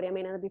from somebody. I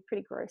mean, it'd be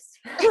pretty gross.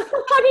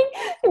 I mean,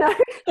 you know,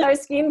 no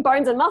skin,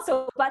 bones and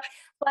muscle, but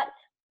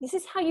this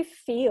is how you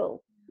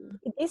feel.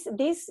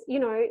 This, you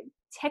know,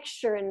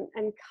 texture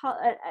and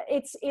color,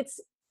 it's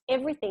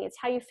everything. It's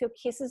how you feel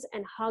kisses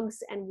and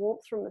hugs and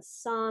warmth from the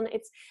sun.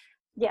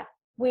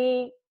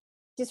 We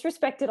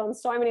disrespect it on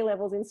so many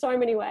levels in so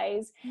many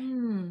ways.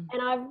 And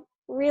I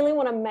really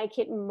want to make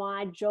it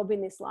my job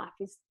in this life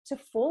is to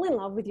fall in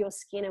love with your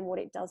skin and what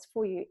it does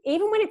for you.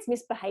 Even when it's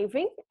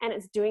misbehaving and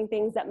it's doing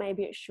things that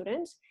maybe it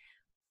shouldn't,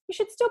 you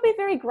should still be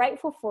very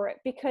grateful for it,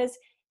 because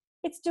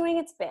it's doing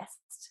its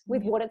best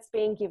with what it's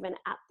being given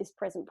at this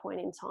present point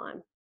in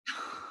time.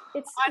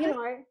 It's,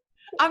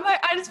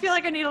 I just feel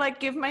like I need to, like,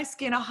 give my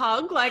skin a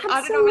hug. Like, absolutely.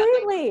 I don't know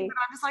about, like, but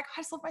I'm just like, I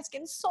just love my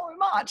skin so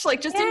much.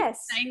 Like, just in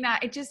saying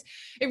that, it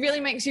really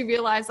makes you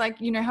realize, like,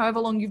 you know,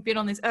 however long you've been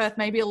on this earth,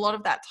 maybe a lot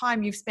of that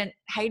time you've spent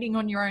hating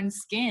on your own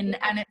skin.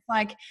 And it's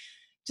like,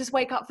 just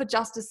wake up for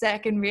just a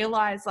sec and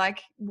realize,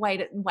 like,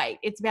 wait,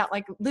 it's about,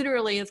 like,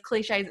 literally, as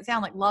cliche as it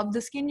sounds, like, love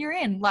the skin you're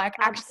in. Like,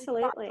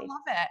 absolutely actually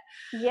love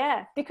it.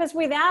 Yeah, because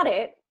without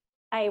it,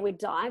 we'd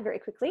die very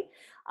quickly.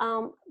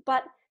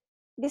 But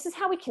this is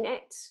how we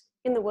connect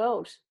in the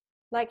world.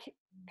 Like,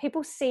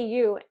 people see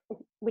you,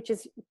 which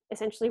is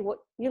essentially what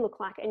you look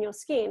like, and your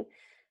skin,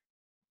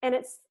 and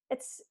it's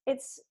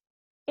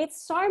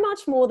so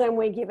much more than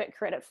we give it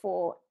credit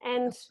for.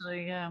 And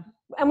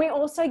and we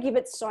also give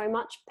it so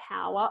much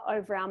power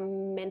over our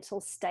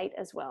mental state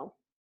as well.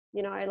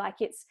 You know, like,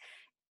 it's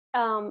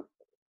so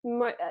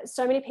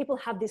many people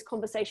have this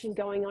conversation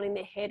going on in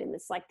their head, and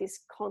it's like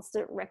this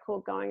constant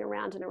record going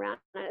around and around.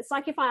 And it's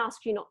like, if I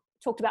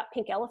talked about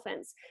pink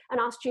elephants and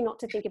asked you not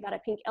to think about a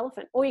pink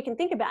elephant, all you can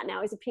think about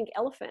now is a pink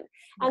elephant.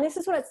 And this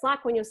is what it's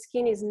like when your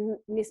skin is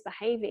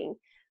misbehaving,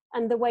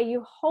 and the way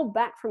you hold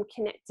back from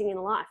connecting in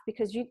life,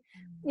 because you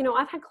know,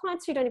 I've had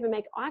clients who don't even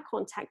make eye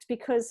contact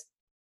because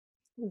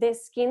their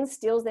skin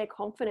steals their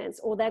confidence,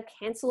 or they'll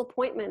cancel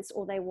appointments,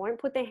 or they won't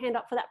put their hand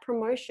up for that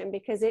promotion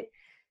because you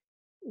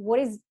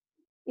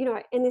know,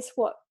 in this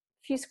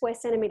few square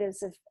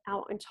centimeters of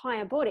our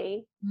entire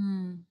body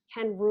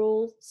can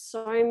rule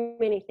so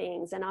many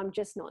things. And I'm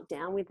just not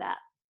down with that.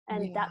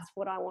 And that's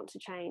what I want to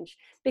change,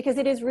 because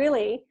it's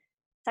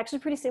actually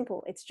pretty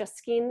simple. It's just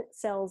skin,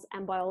 cells,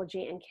 and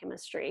biology and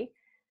chemistry.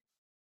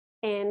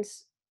 And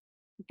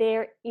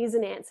there is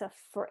an answer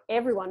for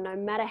everyone, no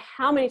matter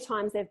how many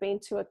times they've been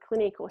to a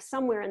clinic or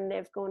somewhere and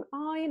they've gone,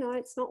 oh, you know,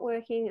 it's not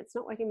working.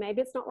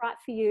 Maybe it's not right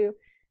for you.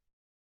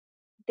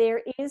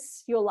 There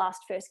is your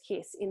first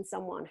kiss in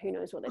someone who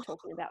knows what they're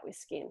talking about with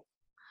skin.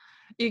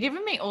 You're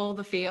giving me all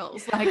the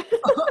feels. Like,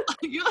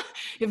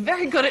 you're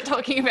very good at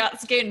talking about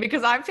skin,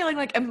 because I'm feeling,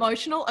 like,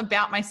 emotional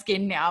about my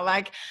skin now,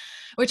 like,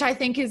 which I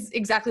think is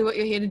exactly what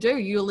you're here to do.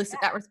 You elicit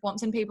that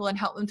response in people and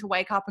help them to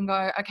wake up and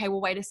go, okay, well,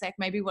 wait a sec,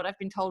 maybe what I've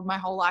been told my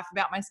whole life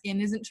about my skin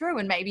isn't true,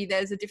 and maybe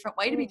there's a different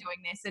way to be doing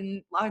this.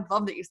 And I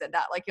love that you said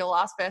that, like, your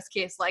first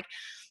kiss, like,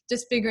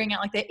 just figuring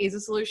out, like, there is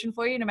a solution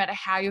for you no matter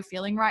how you're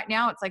feeling right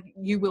now. It's like,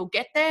 you will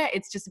get there.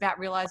 It's just about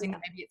realizing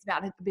that maybe it's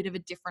about a bit of a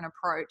different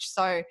approach.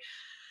 So,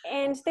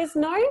 and there's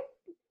no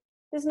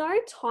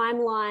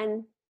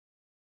timeline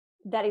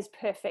that is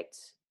perfect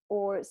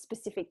or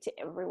specific to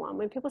everyone.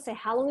 When people say,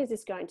 how long is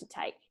this going to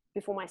take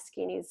before my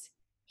skin is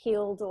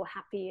healed or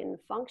happy and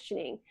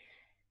functioning?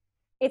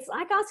 It's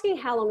like asking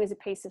how long is a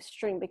piece of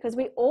string, because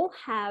we all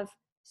have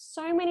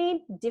so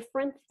many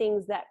different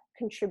things that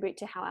contribute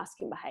to how our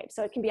skin behaves.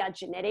 So it can be our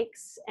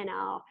genetics and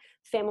our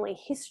family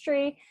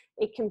history.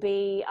 It can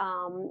be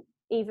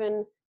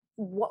even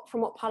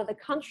from what part of the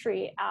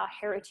country our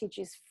heritage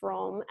is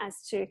from,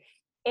 as to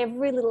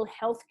every little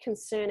health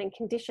concern and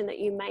condition that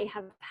you may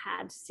have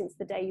had since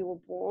the day you were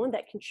born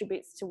that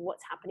contributes to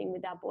what's happening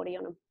with our body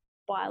on a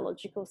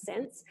biological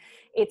sense.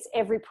 It's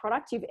every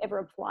product you've ever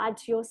applied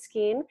to your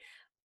skin,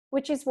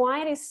 which is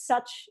why it is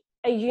such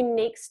a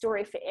unique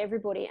story for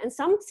everybody. And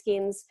some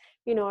skins,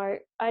 you know,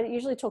 I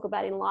usually talk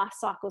about in life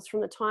cycles,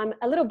 from the time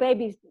a little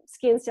baby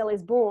skin cell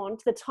is born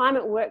to the time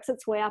it works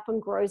its way up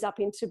and grows up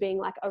into being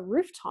like a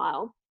roof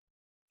tile.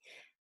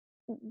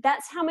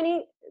 That's how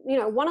many, you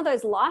know, one of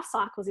those life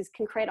cycles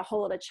can create a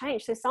whole lot of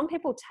change. So some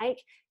people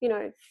take, you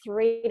know,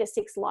 3 to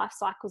 6 life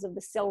cycles of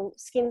the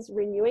skin's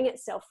renewing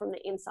itself from the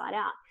inside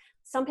out.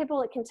 Some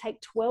people, it can take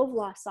 12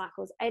 life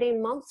cycles,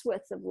 18 months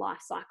worth of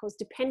life cycles,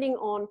 depending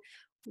on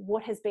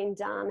what has been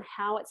done,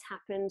 how it's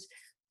happened,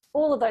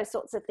 all of those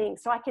sorts of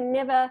things. So I can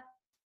never,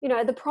 you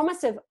know, the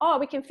promise of, oh,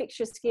 we can fix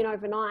your skin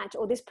overnight,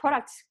 or this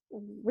product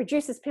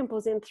reduces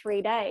pimples in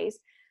 3 days,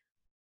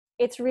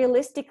 it's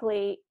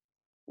realistically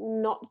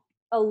not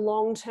a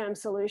long-term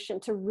solution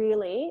to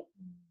really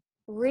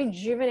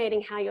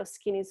rejuvenating how your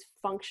skin is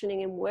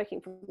functioning and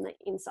working from the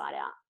inside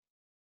out.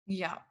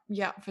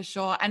 Yeah, for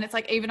sure. And it's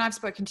like, even I've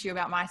spoken to you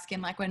about my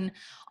skin, like when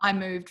I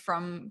moved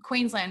from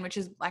Queensland, which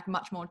is like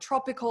much more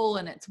tropical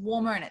and it's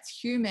warmer and it's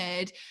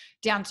humid,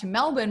 down to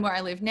Melbourne where I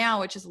live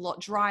now, which is a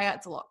lot drier,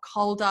 it's a lot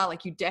colder.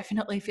 Like you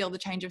definitely feel the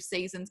change of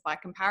seasons by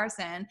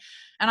comparison.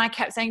 And I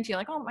kept saying to you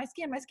like, oh, my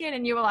skin.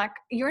 And you were like,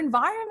 your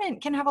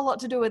environment can have a lot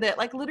to do with it.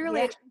 Like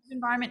literally a change of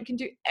environment can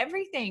do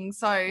everything.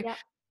 So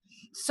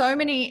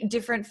many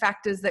different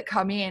factors that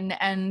come in,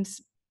 and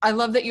I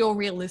love that you're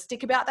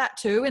realistic about that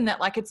too, and that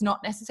like it's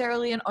not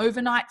necessarily an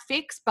overnight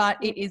fix, but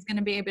it is going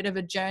to be a bit of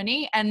a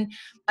journey. And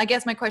I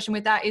guess my question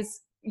with that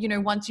is, you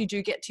know, once you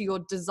do get to your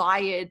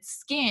desired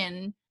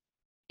skin,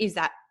 is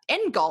that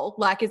end goal?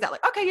 Like, is that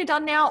like, okay, you're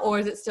done now? Or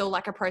is it still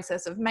like a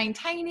process of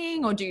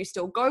maintaining, or do you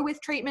still go with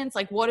treatments?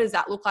 Like, what does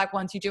that look like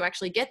once you do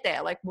actually get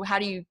there? Like, how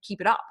do you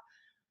keep it up?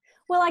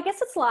 Well, I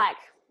guess it's like,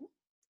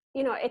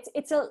 you know,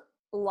 it's a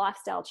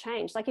lifestyle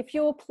change. Like if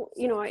you're,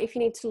 you know, if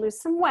you need to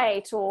lose some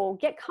weight or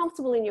get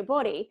comfortable in your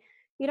body,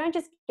 you don't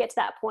just get to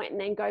that point and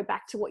then go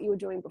back to what you were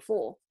doing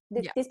before.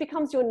 This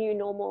becomes your new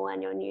normal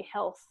and your new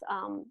health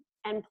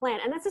and plan.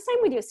 And that's the same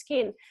with your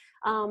skin.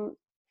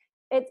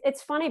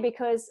 It's funny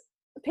because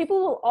people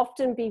will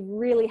often be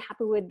really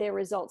happy with their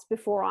results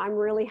before I'm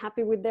really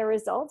happy with their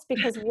results,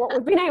 because what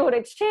we've been able to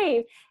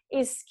achieve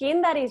is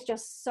skin that is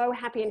just so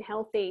happy and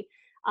healthy.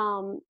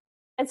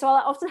 And so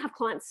I often have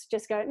clients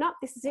just go, no,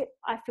 this is it.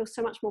 I feel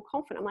so much more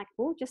confident. I'm like,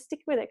 well, just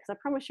stick with it, because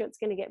I promise you it's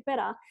going to get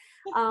better.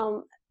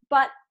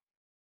 But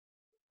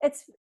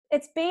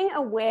it's being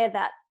aware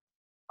that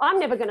I'm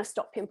never going to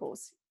stop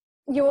pimples.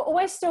 You're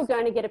always still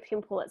going to get a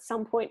pimple at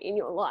some point in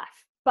your life.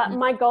 But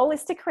my goal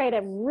is to create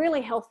a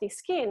really healthy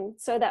skin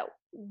so that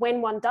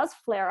when one does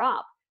flare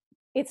up,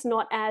 it's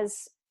not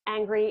as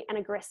angry and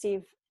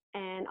aggressive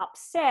and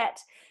upset,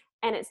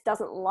 and it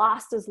doesn't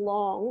last as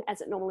long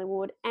as it normally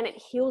would, and it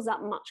heals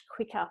up much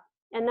quicker.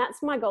 And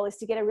that's my goal, is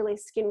to get a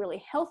skin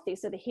really healthy,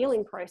 so the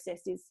healing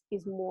process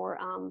is more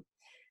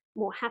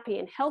happy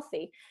and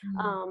healthy.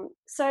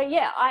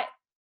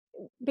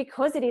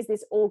 Because it is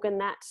this organ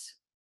that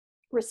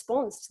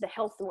responds to the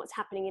health and what's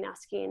happening in our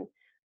skin,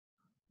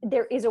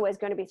 there is always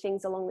going to be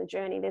things along the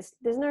journey.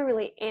 There's no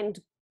really end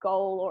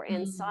goal or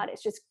end sight.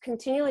 It's just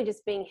continually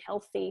just being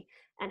healthy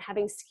and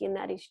having skin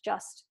that is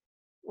just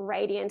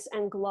radiant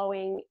and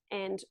glowing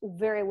and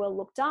very well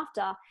looked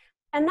after.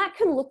 And that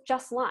can look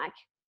just like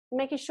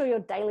making sure your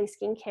daily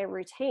skincare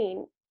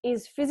routine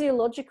is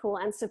physiological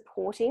and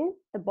supporting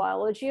the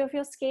biology of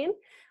your skin.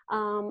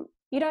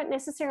 You don't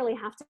necessarily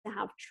have to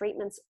have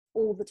treatments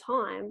all the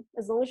time,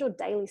 as long as your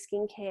daily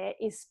skincare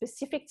is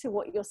specific to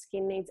what your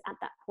skin needs at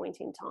that point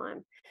in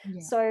time.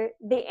 So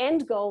the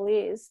end goal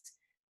is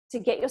to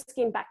get your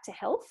skin back to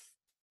health,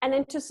 and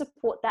then to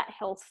support that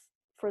health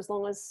for as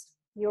long as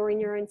you're in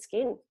your own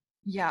skin.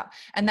 Yeah.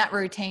 And that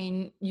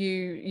routine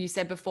you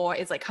said before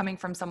is like coming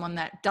from someone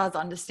that does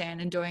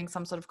understand, and doing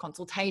some sort of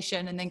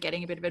consultation and then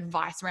getting a bit of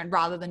advice around,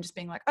 rather than just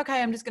being like,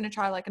 okay, I'm just going to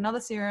try like another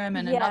serum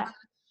and another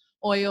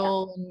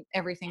oil and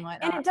everything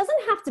like that. And it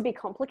doesn't have to be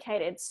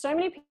complicated. So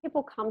many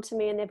people come to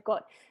me and they've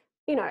got,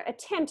 you know, a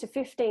 10 to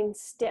 15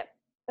 step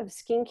of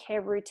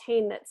skincare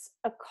routine that's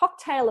a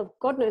cocktail of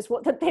God knows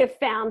what that they've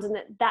found, and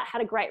that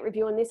had a great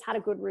review and this had a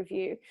good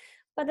review.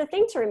 But the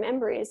thing to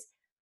remember is,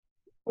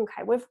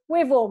 okay,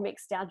 we've all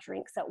mixed our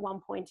drinks at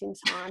one point in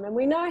time, and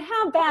we know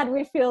how bad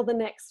we feel the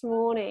next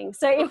morning.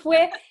 So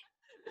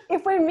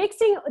if we're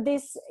mixing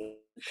this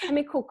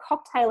chemical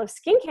cocktail of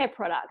skincare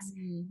products,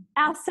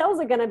 our cells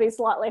are going to be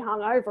slightly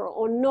hungover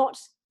or not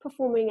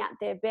performing at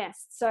their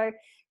best. So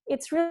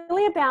it's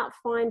really about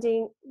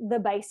finding the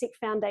basic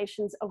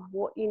foundations of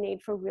what you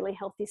need for really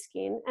healthy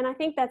skin. And I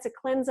think that's a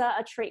cleanser,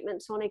 a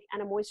treatment, tonic,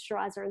 and a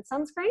moisturizer and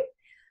sunscreen.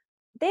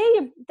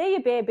 They're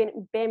your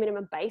bare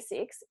minimum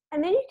basics,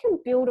 and then you can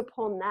build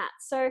upon that.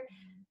 So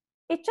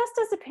it just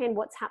does depend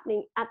what's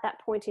happening at that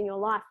point in your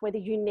life, whether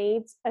you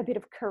need a bit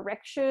of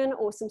correction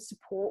or some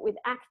support with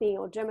acne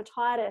or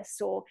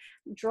dermatitis or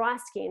dry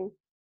skin,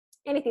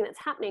 anything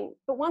that's happening.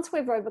 But once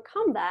we've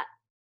overcome that,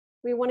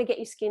 we want to get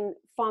your skin,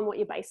 find what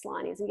your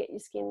baseline is, and get your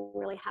skin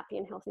really happy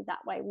and healthy that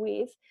way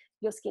with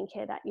your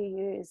skincare that you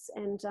use.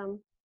 And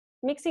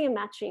mixing and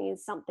matching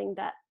is something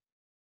that,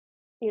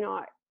 you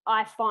know,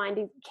 I find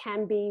it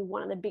can be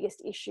one of the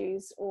biggest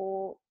issues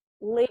or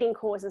leading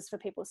causes for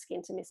people's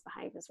skin to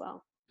misbehave as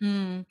well.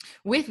 Mm.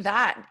 With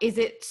that, is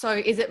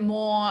it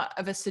more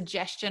of a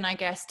suggestion, I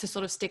guess, to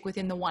sort of stick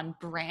within the one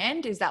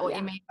brand? Is that what you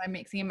Yeah. mean by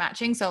mixing and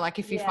matching? So like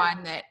if you Yeah.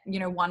 find that,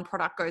 one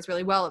product goes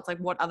really well, it's like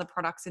what other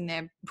products in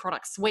their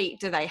product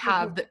suite do they Mhm.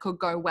 have that could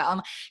go well?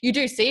 And you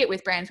do see it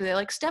with brands where they're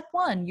like, step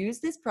one,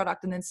 use this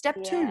product, and then step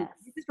two, Yes.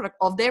 use this product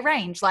of their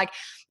range. Like,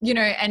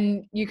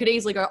 and you could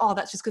easily go, oh,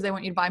 that's just because they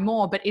want you to buy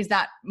more. But is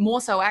that more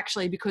so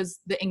actually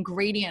because the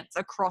ingredients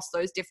across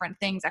those different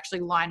things actually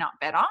line up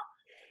better?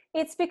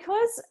 It's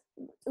because,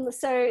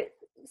 so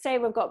say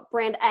we've got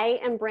brand A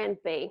and brand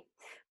B.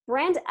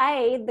 Brand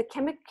A, the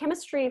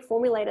chemistry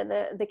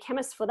formulator, the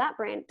chemist for that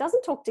brand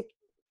doesn't talk to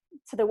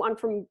the one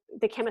from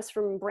the chemist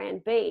from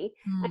brand B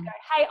and go,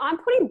 Mm. hey, I'm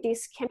putting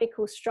this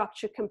chemical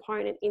structure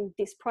component in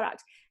this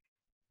product.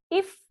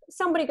 If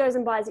somebody goes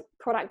and buys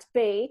product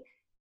B,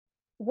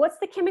 what's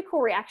the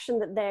chemical reaction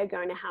that they're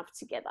going to have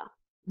together?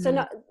 So Mm.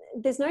 no,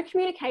 there's no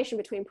communication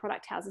between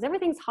product houses.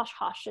 Everything's hush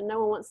hush, and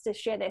no one wants to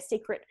share their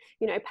secret,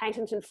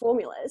 patented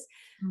formulas.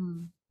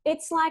 Mm.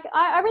 It's like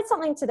I read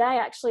something today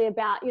actually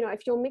about,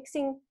 if you're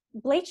mixing,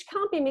 bleach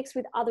can't be mixed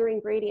with other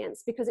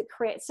ingredients because it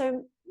creates,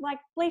 so like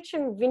bleach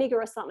and vinegar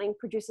or something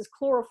produces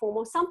chloroform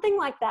or something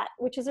like that,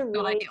 which is a Not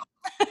really, ideal.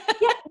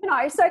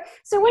 yeah,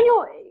 so when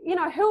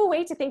you're, who are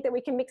we to think that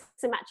we can mix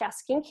and match our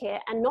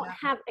skincare and not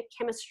Yeah. have a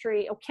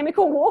chemistry or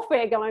chemical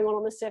warfare going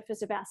on the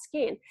surface of our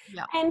skin?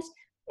 Yeah. And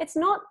it's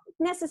not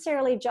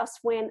necessarily just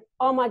when,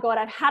 oh my God,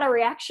 I've had a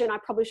reaction, I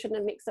probably shouldn't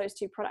have mixed those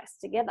two products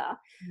together.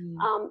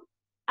 Mm.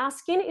 Our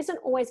skin isn't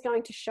always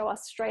going to show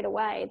us straight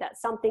away that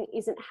something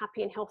isn't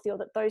happy and healthy, or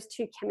that those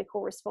two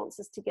chemical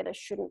responses together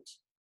shouldn't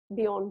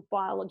be on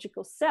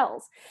biological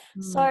cells.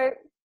 Mm. So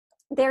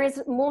there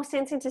is more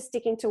sense into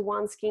sticking to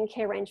one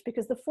skincare range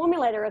because the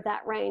formulator of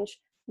that range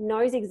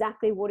knows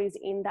exactly what is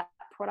in that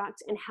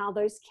product and how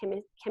those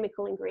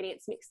chemical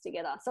ingredients mix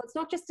together. So it's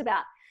not just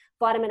about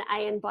vitamin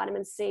A and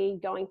vitamin C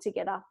going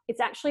together. It's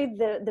actually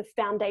the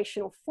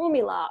foundational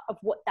formula of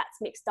what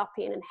that's mixed up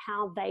in and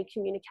how they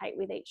communicate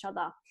with each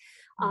other.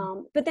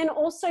 But then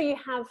also you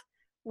have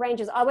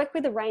ranges. I work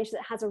with a range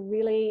that has a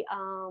really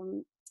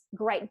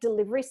great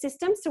delivery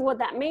system. So what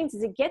that means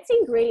is it gets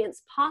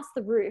ingredients past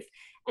the roof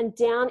and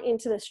down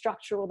into the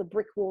structure or the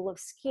brick wall of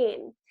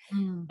skin.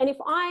 Mm. And if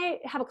I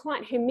have a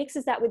client who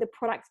mixes that with a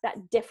product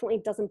that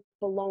definitely doesn't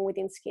belong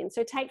within skin,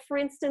 so take for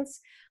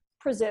instance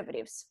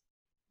preservatives.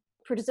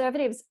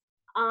 Preservatives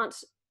aren't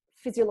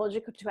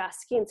physiological to our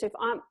skin. So if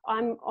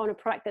I'm on a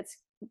product that's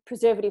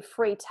preservative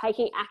free,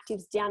 taking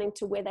actives down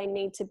into where they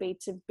need to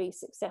be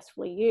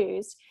successfully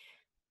used,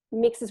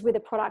 mixes with a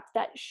product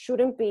that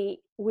shouldn't be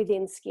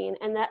within skin,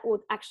 and that would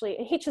actually,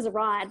 it hitches a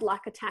ride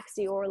like a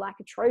taxi or like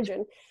a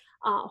Trojan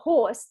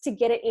horse to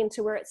get it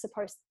into where it's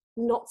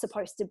not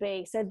supposed to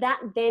be. So that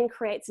then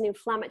creates an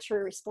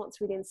inflammatory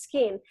response within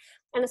skin,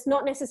 and it's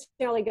not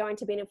necessarily going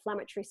to be an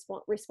inflammatory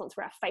response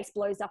where our face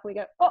blows up and we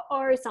go,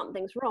 oh,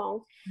 something's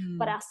wrong.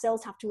 But our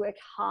cells have to work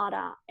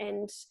harder,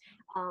 and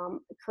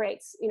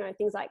creates,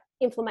 things like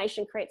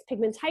inflammation creates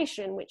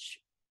pigmentation, which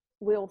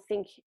we'll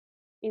think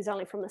is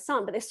only from the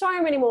sun, but there's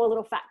so many more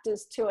little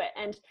factors to it,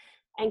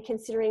 and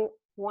considering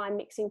why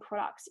mixing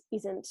products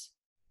isn't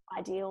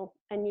ideal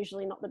and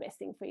usually not the best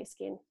thing for your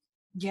skin.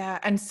 Yeah,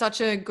 and such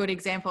a good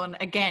example. And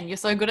again, you're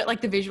so good at like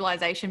the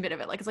visualization bit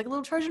of it. Like it's like a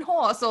little Trojan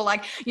horse, or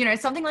like,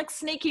 something like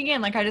sneaking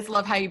in. Like I just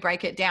love how you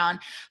break it down.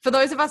 For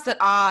those of us that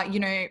are,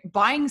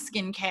 buying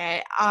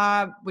skincare,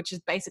 which is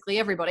basically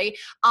everybody,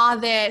 are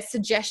there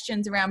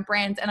suggestions around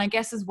brands? And I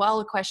guess as well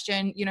a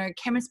question,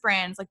 chemist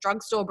brands, like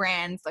drugstore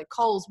brands, like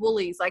Coles,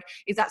 Woolies, like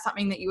is that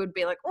something that you would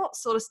be like, oh,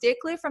 sort of steer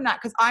clear from that?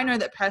 Because I know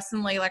that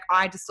personally, like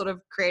I just sort of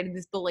created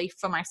this belief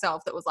for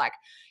myself that was like,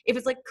 if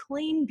it's like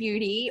clean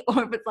beauty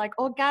or if it's like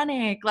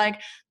organic,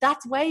 like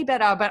that's way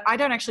better. But I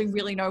don't actually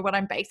really know what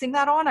I'm basing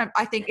that on.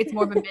 I think it's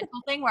more of a mental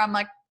thing where I'm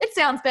like, it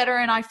sounds better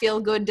and I feel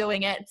good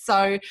doing it.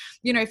 So,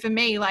 for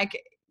me, like,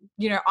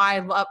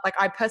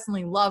 I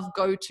personally love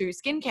go-to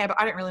skincare, but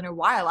I don't really know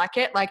why I like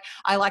it. Like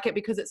I like it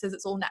because it says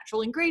it's all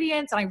natural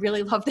ingredients, and I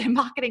really love their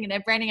marketing and their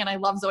branding, and I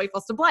love Zoe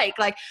Foster Blake.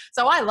 Like,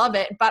 so I love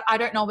it, but I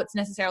don't know if it's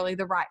necessarily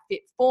the right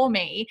fit for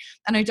me.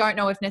 And I don't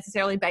know if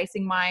necessarily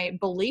basing my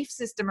belief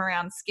system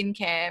around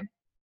skincare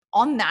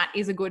on that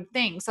is a good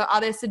thing. So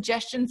are there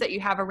suggestions that you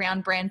have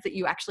around brands that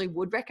you actually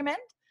would recommend?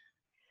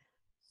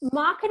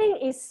 Marketing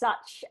is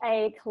such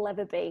a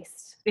clever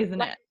beast, Isn't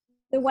like it?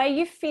 the way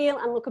you feel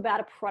and look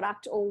about a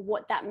product or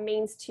what that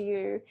means to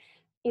you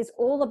is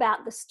all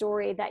about the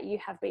story that you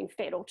have been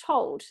fed or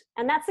told.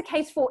 And that's the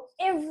case for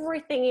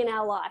everything in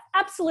our life,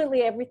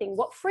 absolutely everything.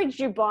 What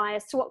fridge you buy,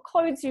 as to what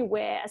clothes you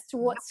wear, as to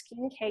what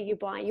skincare you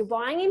buy, you're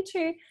buying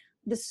into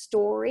the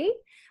story.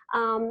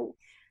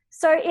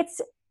 So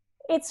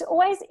it's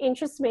always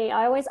interests me.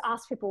 I always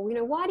ask people,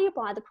 why do you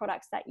buy the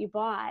products that you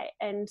buy?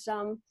 And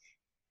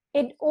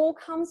it all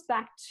comes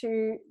back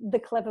to the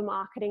clever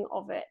marketing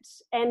of it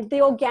and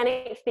the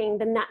organic thing,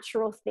 the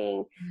natural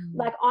thing.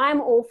 Like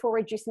I'm all for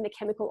reducing the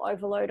chemical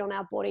overload on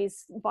our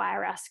bodies via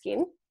our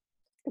skin.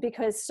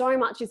 because so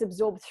much is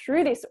absorbed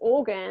through this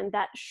organ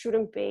that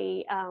shouldn't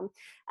be.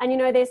 And, you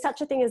know, there's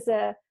such a thing as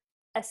a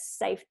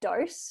safe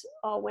dose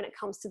when it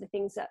comes to the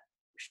things that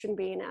shouldn't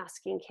be in our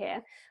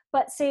skincare.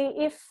 But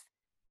see,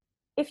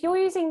 if you're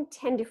using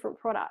 10 different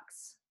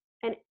products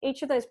and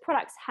each of those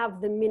products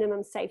have the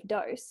minimum safe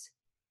dose,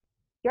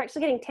 you're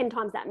actually getting 10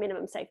 times that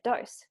minimum safe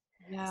dose.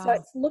 Yeah. So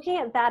it's looking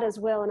at that as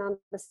well and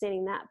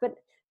understanding that. But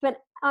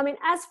I mean,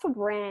 as for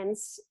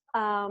brands,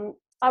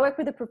 I work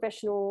with a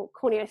professional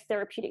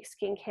corneotherapeutic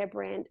skincare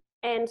brand.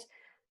 And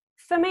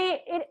for me,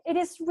 it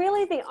is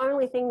really the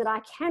only thing that I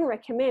can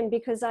recommend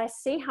because I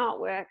see how it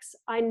works.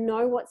 I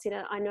know what's in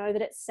it. I know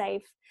that it's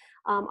safe.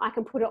 I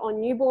can put it on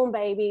newborn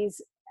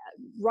babies,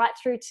 right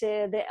through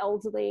to the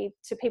elderly,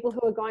 to people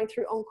who are going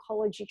through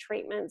oncology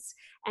treatments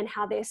and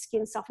how their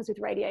skin suffers with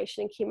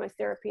radiation and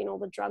chemotherapy and all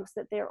the drugs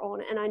that they're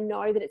on. And I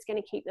know that it's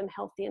going to keep them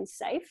healthy and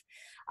safe.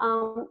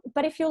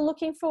 But if you're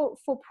looking for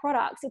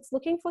products, it's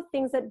looking for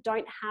things that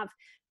don't have,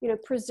 you know,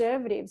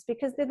 preservatives,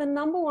 because they're the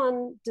number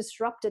one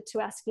disruptor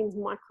to our skin's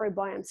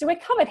microbiome. So we're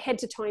covered head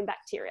to toe in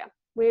bacteria.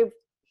 We've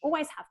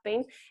always have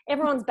been.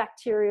 Everyone's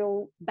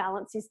bacterial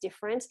balance is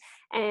different,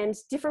 and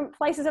different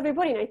places of your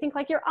body. You know, you think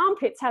like your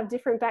armpits have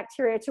different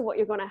bacteria to what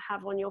you're going to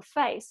have on your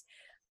face.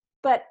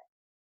 But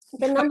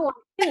the number one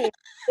thing,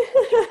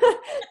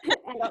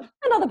 and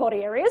other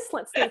body areas,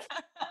 let's think,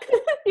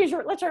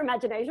 let your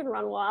imagination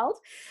run wild.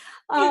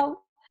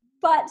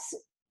 But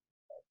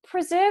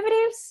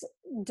preservatives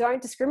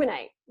don't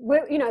discriminate.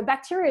 You know,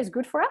 bacteria is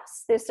good for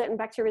us. There's certain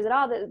bacteria that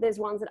are, there's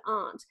ones that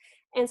aren't.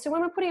 And so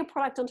when we're putting a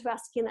product onto our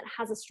skin that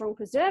has a strong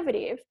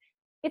preservative,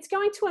 it's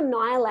going to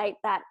annihilate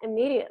that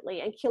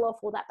immediately and kill off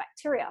all that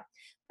bacteria.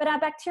 But our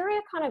bacteria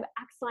kind of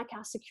acts like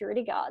our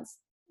security guards.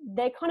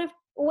 They're kind of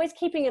always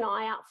keeping an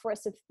eye out for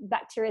us of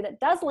bacteria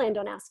that does land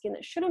on our skin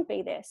that shouldn't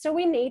be there. So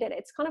we need it.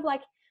 It's kind of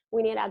like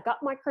we need our gut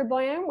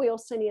microbiome. We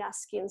also need our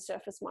skin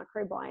surface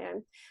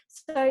microbiome.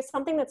 So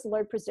something that's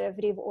low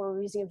preservative, or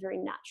we're using a very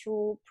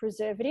natural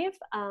preservative.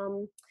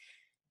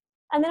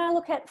 And then I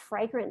look at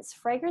fragrance.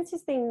 Fragrance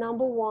is the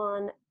number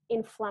one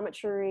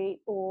inflammatory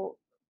or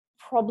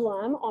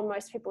problem on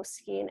most people's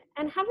skin.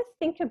 And have a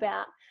think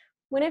about,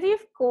 whenever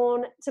you've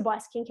gone to buy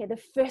skincare, the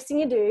first thing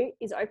you do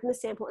is open the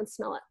sample and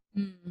smell it.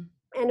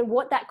 And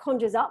what that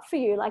conjures up for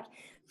you. Like,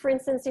 for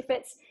instance, if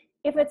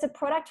it's a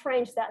product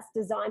range that's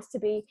designed to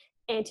be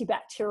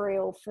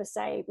antibacterial for,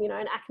 say, you know,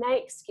 an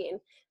acneic skin,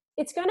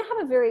 it's going to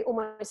have a very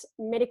almost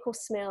medical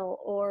smell,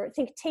 or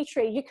think tea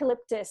tree,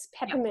 eucalyptus,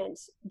 peppermint,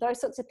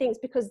 those sorts of things,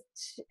 because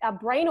our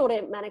brain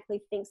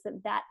automatically thinks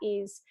that that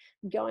is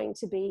going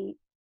to be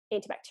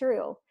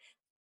antibacterial.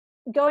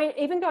 Going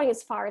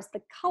as far as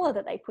the color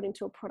that they put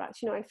into a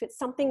product, you know, if it's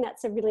something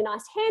that's a really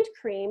nice hand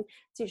cream,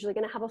 it's usually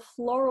going to have a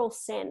floral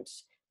scent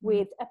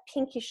with a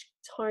pinkish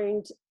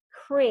toned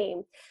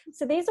cream.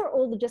 So these are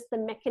all just the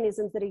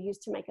mechanisms that are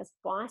used to make us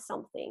buy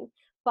something.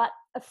 But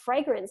a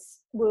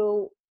fragrance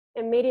will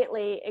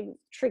immediately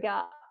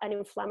trigger an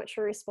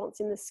inflammatory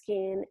response in the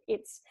skin.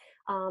 It's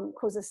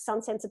causes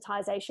sun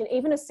sensitization.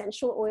 Even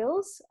essential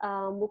oils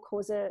will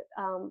cause a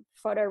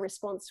photo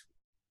response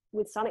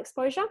with sun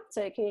exposure,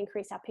 so it can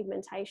increase our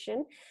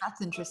pigmentation.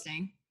 That's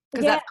interesting,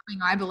 because that's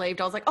something I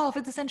believed. I was like, oh, if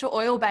it's essential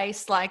oil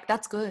based, like,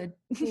 that's good.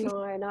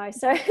 No.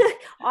 So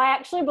I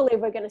actually believe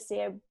we're going to see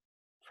a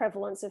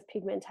prevalence of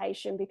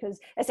pigmentation, because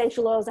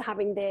essential oils are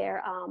having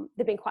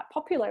they've been quite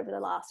popular over the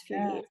last few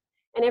years.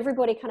 And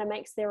everybody kind of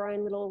makes their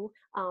own little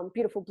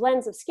beautiful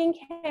blends of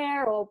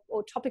skincare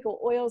or topical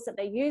oils that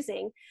they're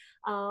using.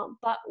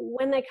 But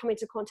when they come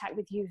into contact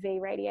with UV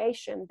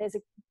radiation, there's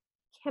a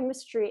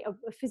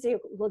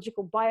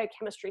physiological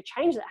biochemistry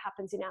change that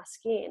happens in our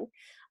skin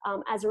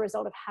as a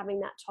result of having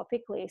that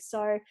topically.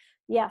 So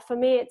yeah, for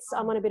me,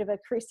 I'm on a bit of a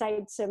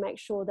crusade to make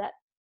sure that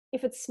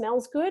if it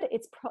smells good,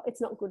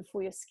 it's not good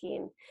for your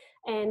skin.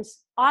 And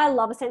I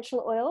love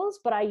essential oils,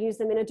 but I use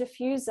them in a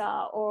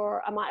diffuser,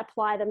 or I might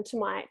apply them to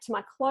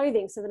my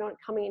clothing so they're not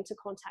coming into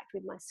contact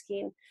with my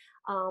skin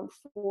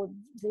for,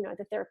 you know,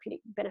 the therapeutic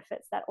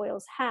benefits that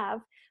oils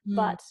have.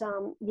 But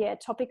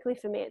topically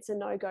for me, it's a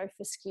no-go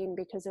for skin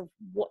because of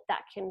what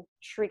that can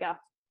trigger.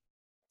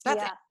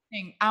 That's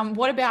interesting.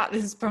 What about,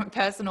 this is from a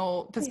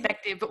personal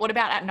perspective, but what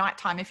about at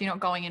nighttime if you're not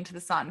going into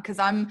the sun? Because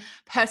I'm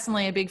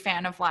personally a big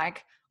fan of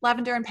like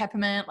lavender and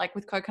peppermint, like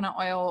with coconut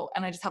oil,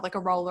 and I just have like a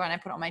roller and I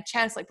put it on my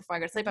chest, like before I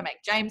go to sleep. I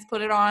make James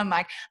put it on.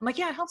 Like, I'm like,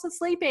 yeah, it helps with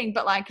sleeping.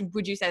 But like,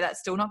 would you say that's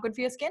still not good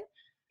for your skin?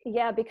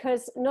 Yeah,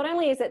 because not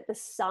only is it the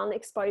sun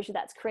exposure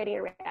that's creating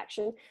a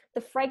reaction, the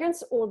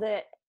fragrance or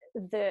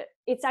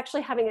it's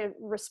actually having a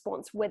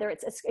response whether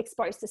it's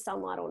exposed to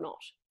sunlight or not.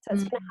 So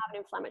it's going to have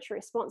an inflammatory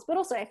response. But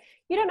also,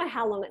 you don't know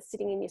how long it's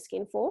sitting in your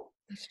skin for.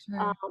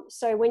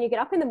 So when you get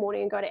up in the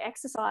morning and go to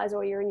exercise,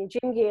 or you're in your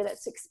gym gear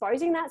that's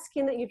exposing that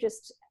skin that you've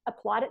just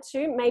applied it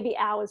to, maybe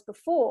hours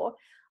before,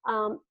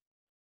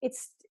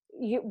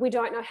 we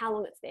don't know how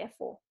long it's there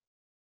for.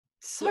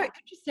 So Yeah.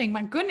 interesting.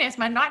 My goodness,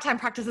 my nighttime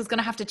practice is going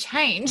to have to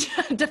change.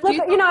 Look,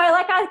 you know,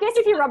 like I guess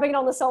if you're rubbing it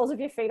on the soles of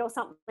your feet or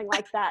something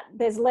like that,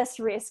 there's less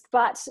risk.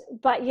 But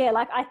yeah,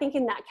 like I think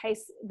in that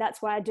case,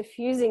 that's why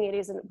diffusing it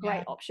is a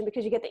great option,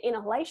 because you get the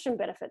inhalation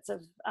benefits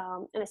of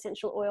an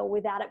essential oil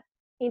without it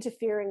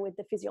interfering with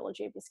the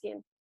physiology of your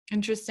skin.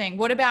 Interesting.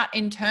 What about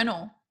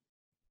internal?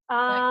 It's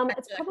I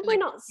feel probably like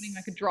not. putting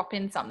like a drop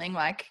in something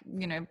like,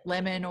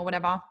 lemon or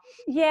whatever.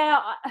 Yeah,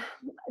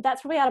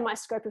 that's probably out of my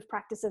scope of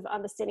practice of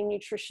understanding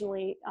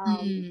nutritionally.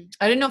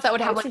 I don't know if that would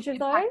have like Dosage an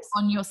of impact those.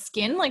 on your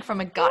skin, like from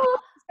a gut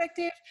health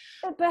perspective.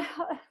 But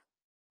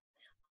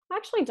I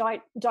actually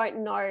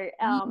don't know,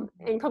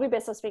 and probably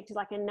best I speak to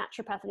like a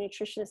naturopath or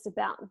nutritionist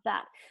about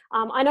that.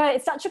 I know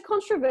it's such a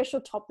controversial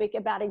topic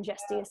about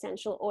ingesting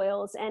essential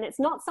oils, and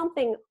it's not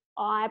something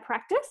I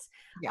practice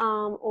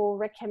or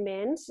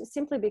recommend,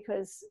 simply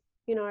because,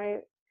 you know,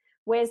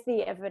 where's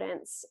the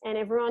evidence? And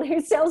everyone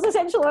who sells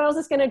essential oils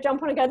is going to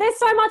jump on and go, there's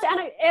so much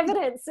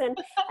evidence and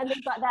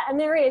things like that, and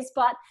there is,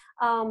 but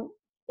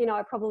you know,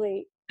 I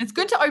probably. It's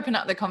good to open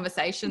up the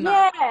conversation, though.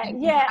 Yeah,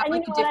 And yeah, have and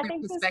like you know a what I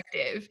different think.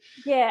 perspective.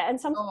 Yeah, and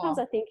sometimes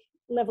Oh. I think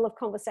level of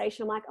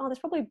conversation, I'm like, oh, there's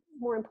probably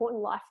more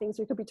important life things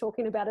we could be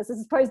talking about as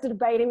opposed to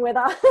debating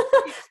whether,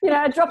 you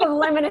know, a drop of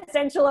lemon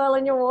essential oil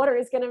in your water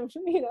is going to,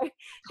 you know,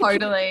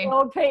 Totally.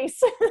 world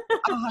peace.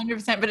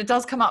 100%, but it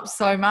does come up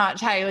so much.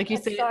 Hey, like you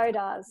said, so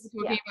does.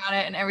 Talking about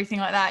it and everything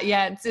like that.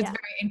 Yeah, it's very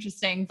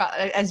interesting. But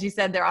as you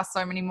said, there are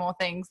so many more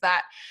things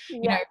that,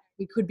 you know,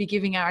 we could be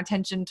giving our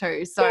attention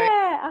to. So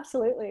yeah,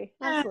 absolutely.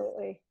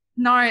 Absolutely.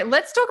 No,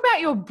 let's talk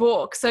about your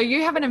book. So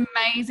you have an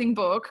amazing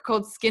book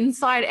called Skin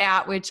Side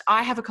Out, which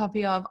I have a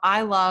copy of.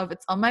 I love.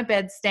 It's on my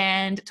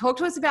bedstand. Talk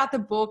to us about the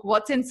book,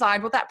 what's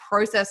inside, what that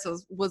process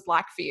was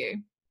like for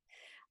you.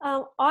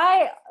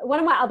 One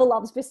of my other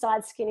loves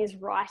besides skin is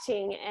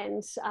writing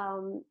and,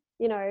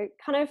 you know,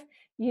 kind of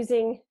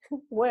using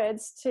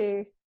words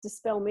to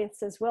dispel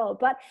myths as well.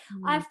 But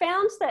I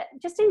found that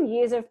just in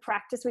years of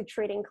practice with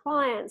treating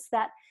clients,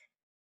 that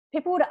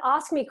people would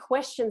ask me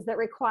questions that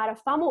required a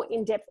far more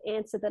in-depth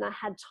answer than I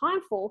had time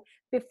for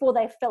before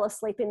they fell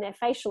asleep in their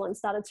facial and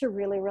started to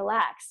really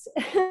relax.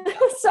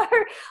 So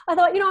I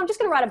thought, you know, I'm just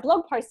going to write a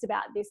blog post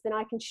about this, then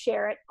I can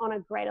share it on a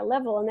greater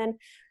level. And then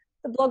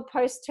the blog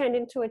post turned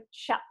into a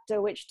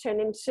chapter, which turned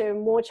into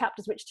more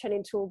chapters, which turned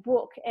into a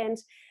book. And,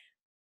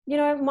 you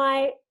know,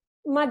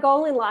 my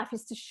goal in life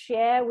is to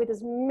share with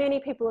as many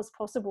people as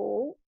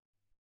possible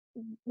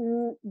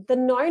the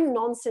known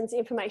nonsense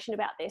information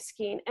about their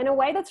skin in a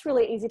way that's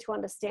really easy to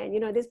understand.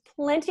 You know, there's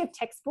plenty of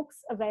textbooks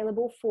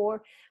available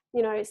for,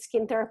 you know,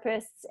 skin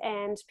therapists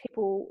and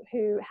people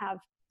who have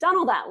done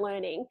all that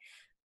learning.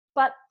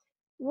 But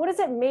what does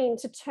it mean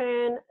to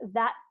turn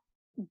that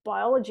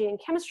biology and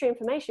chemistry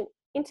information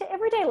into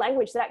everyday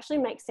language that actually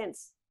makes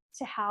sense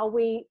to how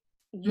we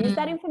use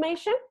that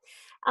information?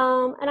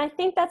 And I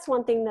think that's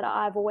one thing that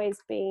I've always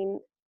been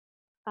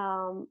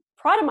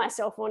prided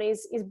myself on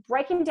is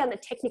breaking down the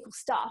technical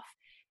stuff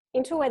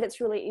into a way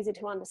that's really easy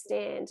to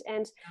understand.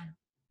 And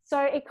so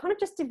it kind of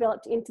just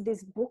developed into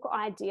this book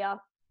idea.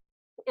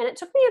 And it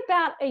took me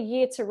about a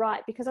year to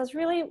write, because I was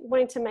really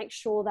wanting to make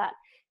sure that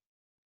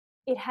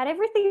it had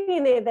everything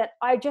in there that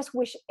I just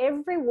wish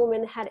every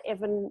woman had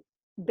ever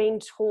been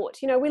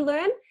taught. You know, we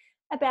learn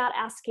about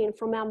our skin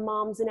from our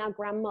mums and our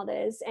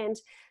grandmothers, and,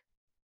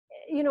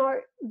 you know,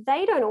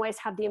 they don't always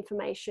have the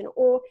information,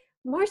 or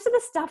most of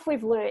the stuff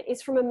we've learned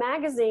is from a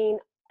magazine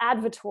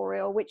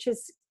advertorial, which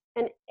is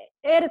an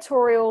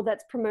editorial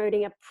that's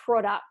promoting a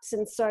product.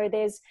 And so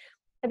there's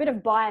a bit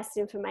of biased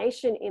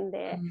information in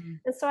there.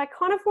 And so I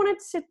kind of wanted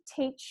to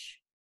teach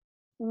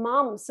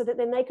mums so that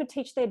then they could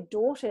teach their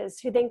daughters,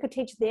 who then could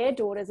teach their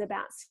daughters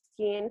about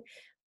skin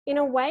in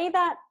a way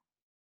that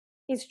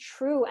is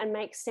true and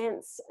makes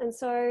sense. And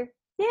so,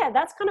 yeah,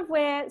 that's kind of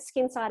where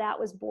Skin Side Out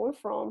was born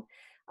from.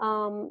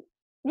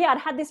 I'd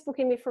had this book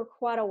in me for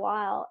quite a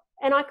while,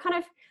 and I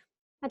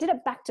did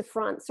it back to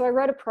front. So I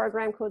wrote a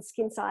program called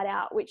Skin Side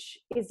Out, which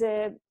is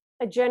a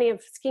journey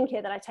of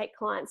skincare that I take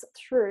clients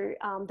through,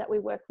 that we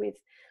work with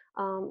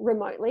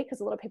remotely, because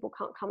a lot of people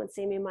can't come and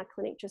see me in my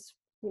clinic. Just,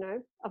 you know,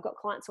 I've got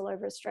clients all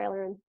over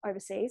Australia and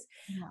overseas.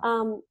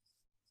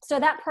 So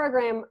that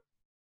program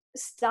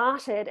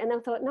started, and I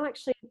thought, no,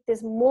 actually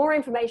there's more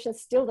information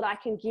still that I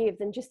can give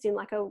than just in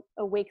like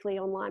a weekly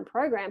online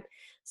program.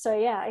 So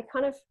yeah, it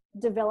kind of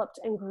developed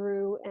and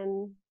grew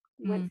and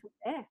went from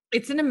there.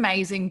 It's an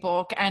amazing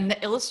book, and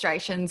the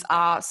illustrations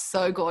are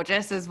so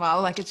gorgeous as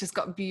well. Like, it's just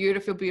got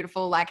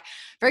beautiful, like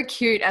very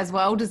cute as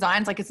well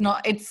designs. Like, it's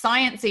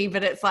sciencey,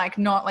 but it's like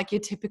not like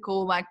your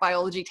typical like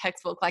biology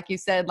textbook, like you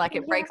said. Like,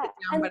 it breaks it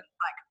down, but it's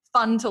like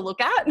fun to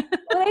look at.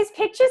 Well, these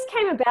pictures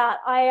came about.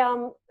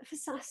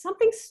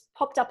 Something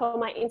popped up on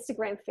my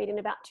Instagram feed in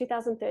about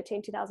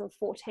 2013,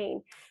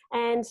 2014,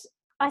 and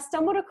I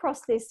stumbled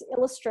across this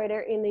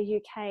illustrator in the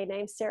UK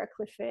named Sarah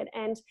Clifford,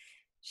 and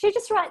she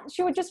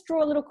would just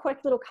draw quick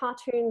little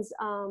cartoons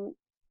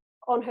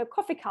on her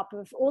coffee cup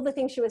of all the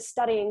things she was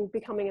studying,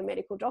 becoming a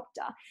medical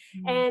doctor.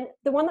 Mm. And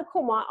the one that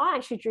caught my eye, I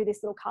actually drew this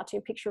little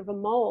cartoon picture of a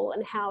mole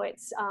and how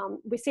it's,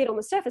 we see it on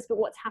the surface, but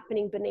what's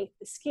happening beneath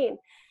the skin.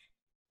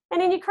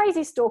 And in your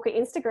crazy stalker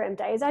Instagram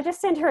days, I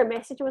just sent her a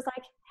message and was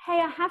like,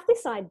 hey, I have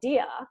this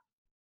idea.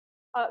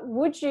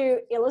 Would you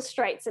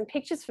illustrate some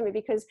pictures for me?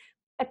 Because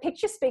a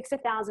picture speaks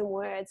 1,000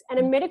 words, and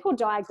a medical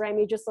diagram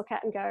you just look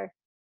at and go,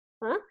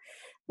 huh?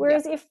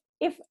 Whereas if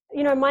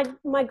you know,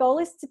 my goal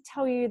is to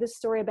tell you the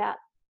story about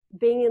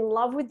being in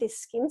love with this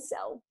skin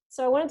cell.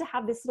 So I wanted to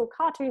have this little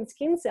cartoon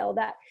skin cell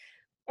that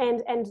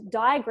and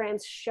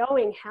diagrams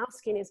showing how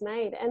skin is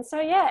made. And so,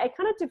 yeah, it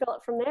kind of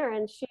developed from there.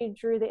 And she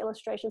drew the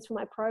illustrations for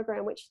my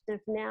program, which have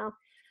now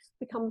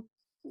become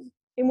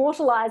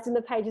immortalized in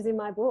the pages in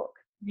my book.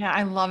 Yeah,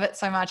 I love it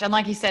so much. And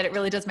like you said, it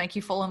really does make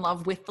you fall in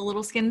love with the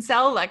little skin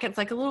cell. Like it's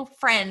like a little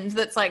friend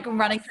that's like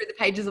running through the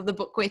pages of the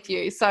book with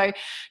you. So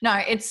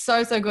no, it's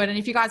so, so good. And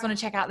if you guys want to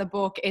check out the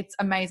book, it's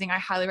amazing. I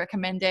highly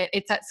recommend it.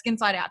 It's at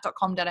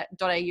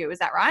skinsideout.com.au. Is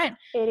that right?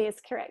 It is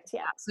correct.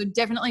 Yeah. So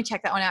definitely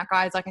check that one out,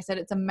 guys. Like I said,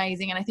 it's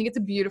amazing. And I think it's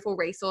a beautiful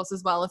resource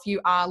as well. If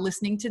you are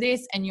listening to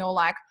this and you're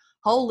like,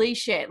 holy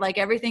shit, like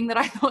everything that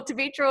I thought to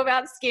be true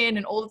about skin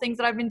and all the things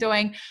that I've been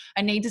doing,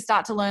 I need to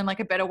start to learn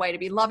like a better way to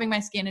be loving my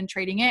skin and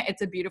treating it.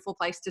 It's a beautiful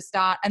place to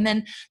start. And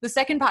then the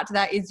second part to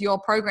that is your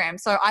program.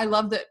 So I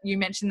love that you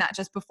mentioned that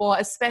just before,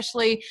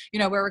 especially, you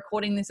know, we're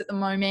recording this at the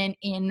moment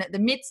in the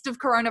midst of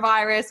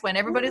coronavirus when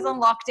everybody's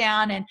on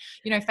lockdown and,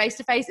 you know,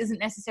 face-to-face isn't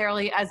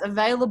necessarily as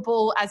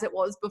available as it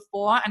was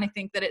before. And I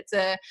think that it's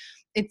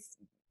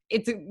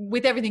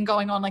with everything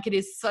going on, like it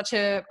is such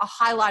a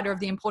highlighter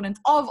of the importance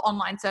of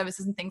online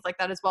services and things like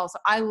that as well. So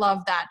I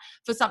love that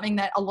for something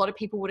that a lot of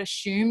people would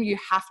assume you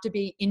have to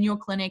be in your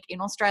clinic in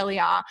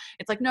Australia.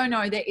 It's like, no,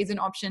 there is an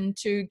option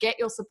to get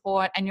your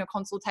support and your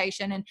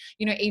consultation. And,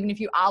 you know, even if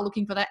you are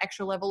looking for that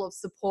extra level of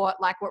support,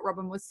 like what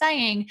Robin was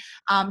saying,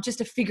 just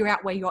to figure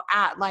out where you're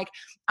at, like,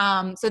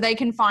 so they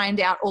can find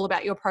out all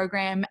about your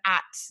program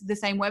at the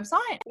same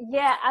website.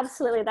 Yeah,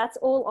 absolutely. That's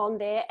all on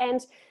there.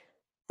 And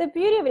the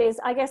beauty of it is,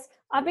 I guess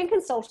I've been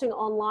consulting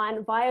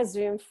online via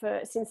Zoom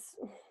for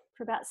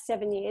about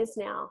 7 years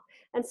now.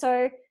 And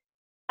so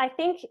I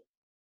think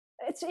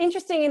it's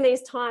interesting in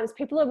these times,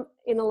 people have,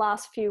 in the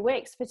last few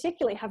weeks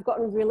particularly, have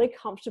gotten really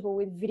comfortable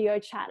with video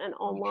chat and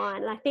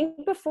online. And I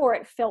think before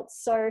it felt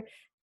so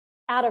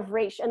out of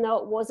reach, and though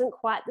it wasn't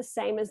quite the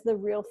same as the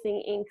real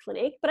thing in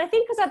clinic. But I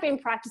think because I've been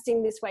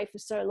practicing this way for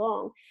so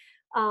long,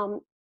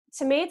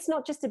 to me, it's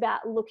not just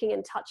about looking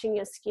and touching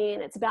your skin.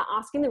 It's about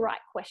asking the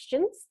right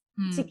questions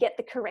to get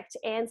the correct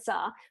answer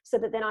so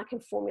that then I can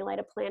formulate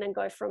a plan and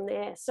go from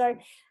there. So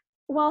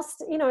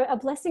whilst, you know, a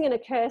blessing and a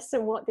curse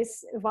and what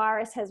this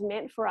virus has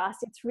meant for us,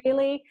 it's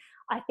really,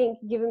 I think,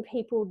 given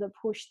people the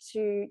push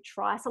to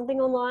try something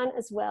online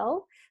as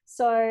well.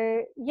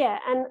 So yeah,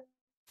 and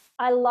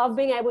I love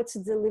being able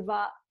to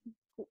deliver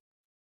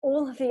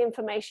all of the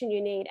information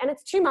you need. And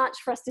it's too much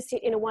for us to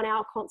sit in a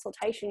 1-hour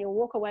consultation. You'll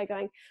walk away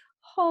going,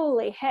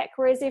 holy heck.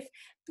 Whereas if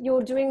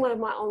you're doing one of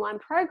my online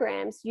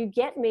programs, you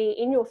get me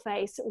in your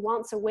face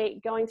once a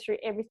week, going through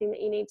everything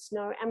that you need to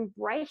know and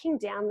breaking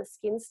down the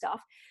skin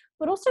stuff,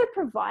 but also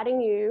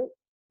providing you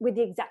with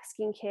the exact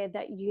skincare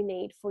that you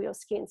need for your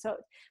skin. So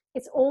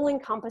it's all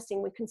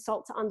encompassing. We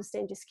consult to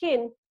understand your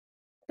skin,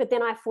 but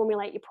then I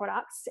formulate your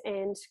products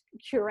and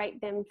curate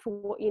them for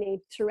what you need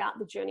throughout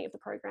the journey of the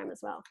program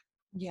as well.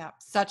 Yeah,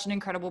 such an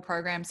incredible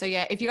program. So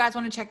yeah, if you guys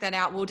want to check that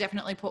out, we'll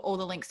definitely put all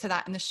the links to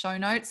that in the show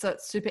notes. So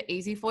it's super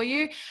easy for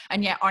you.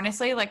 And yeah,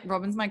 honestly, like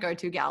Robin's my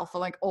go-to gal for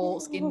like all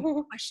skin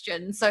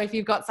questions. So if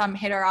you've got some,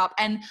 hit her up.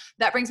 And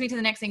that brings me to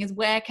the next thing is,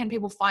 where can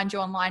people find you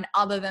online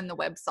other than the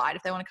website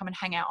if they want to come and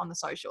hang out on the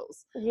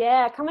socials?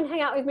 Yeah, come and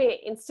hang out with me at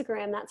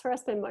Instagram. That's where I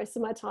spend most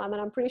of my time.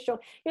 And I'm pretty sure,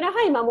 you know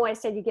how your mum always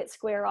said you get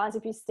square eyes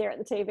if you stare at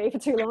the TV for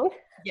too long?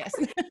 Yes.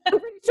 I'm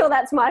pretty sure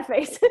that's my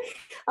face.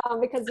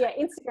 Because yeah,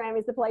 Instagram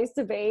is the place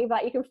to be,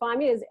 but you can find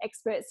me as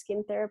Expert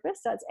Skin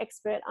Therapist. So it's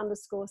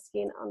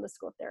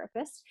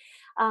expert_skin_therapist.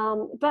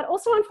 But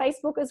also on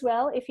Facebook as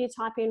well. If you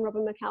type in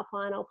Robin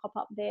McAlpine, I'll pop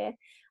up there.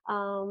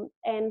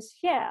 And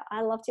yeah,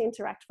 I love to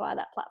interact via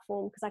that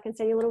platform because I can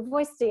send you little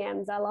voice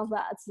DMs. I love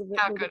that.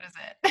 How good is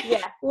it?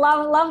 Yeah,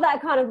 love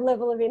that kind of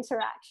level of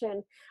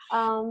interaction.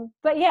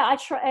 But yeah, I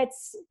try.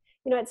 It's,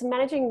 you know, it's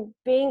managing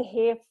being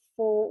here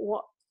for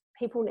what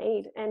people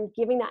need and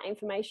giving that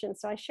information.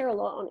 So I share a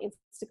lot on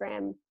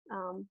Instagram.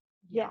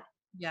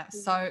 Yeah,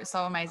 so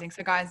amazing.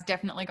 So guys,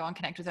 definitely go and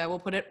connect with her. We'll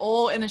put it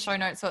all in the show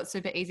notes so it's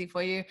super easy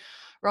for you.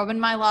 Robin,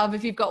 my love,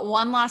 if you've got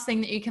one last thing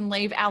that you can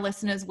leave our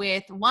listeners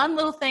with, one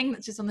little thing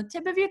that's just on the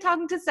tip of your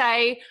tongue to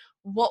say,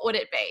 what would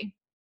it be?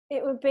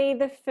 It would be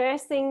the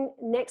first thing,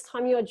 next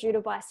time you're due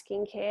to buy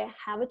skincare,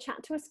 have a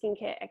chat to a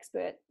skincare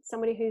expert,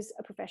 somebody who's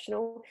a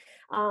professional,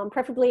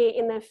 preferably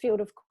in the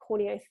field of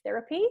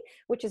corneotherapy,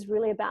 which is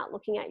really about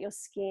looking at your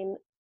skin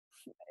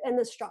and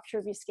the structure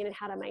of your skin and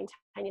how to maintain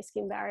your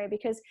skin barrier.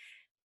 Because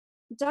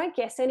don't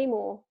guess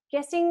anymore.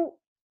 Guessing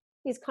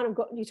is kind of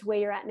got you to where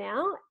you're at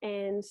now,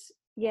 and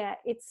yeah,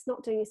 it's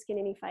not doing your skin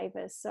any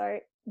favors. So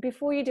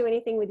before you do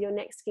anything with your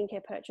next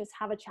skincare purchase,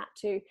 have a chat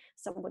to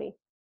somebody,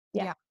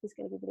 who's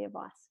going to give you the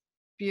advice.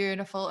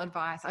 Beautiful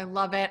advice. I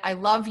love it. I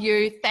love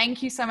you.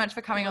 Thank you so much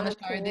for coming on the show.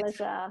 My This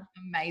pleasure. is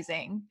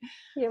amazing.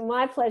 Yeah,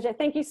 my pleasure.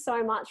 Thank you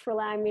so much for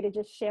allowing me to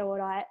just share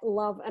what I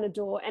love and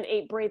adore and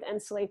eat, breathe,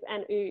 and sleep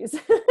and ooze.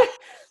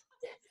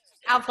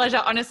 Our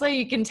pleasure. Honestly,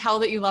 you can tell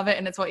that you love it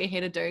and it's what you're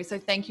here to do. So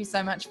thank you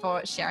so much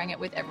for sharing it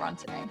with everyone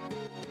today.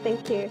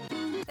 Thank you.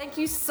 Thank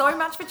you so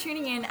much for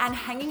tuning in and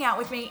hanging out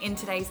with me in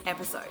today's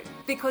episode.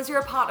 Because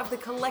you're a part of the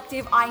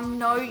collective, I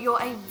know you're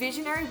a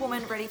visionary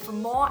woman ready for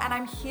more, and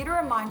I'm here to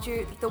remind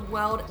you that the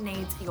world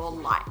needs your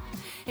light.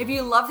 If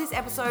you love this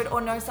episode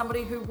or know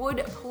somebody who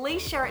would,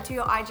 please share it to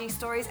your IG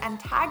stories and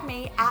tag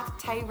me at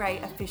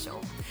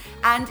TayRayOfficial.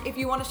 And if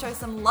you want to show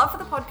some love for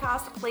the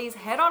podcast, please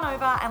head on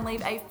over and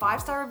leave a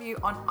 5-star review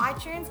on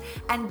iTunes,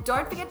 and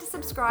don't forget to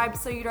subscribe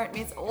so you don't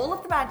miss all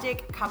of the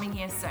magic coming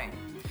here soon.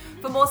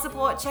 For more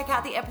support, check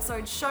out the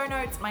episode show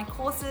notes, my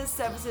courses,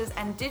 services,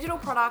 and digital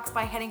products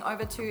by heading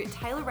over to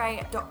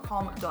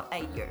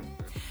taylorray.com.au.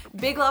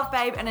 Big love,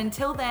 babe, and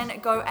until then,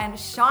 go and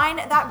shine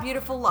that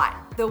beautiful light.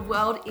 The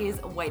world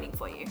is waiting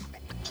for you.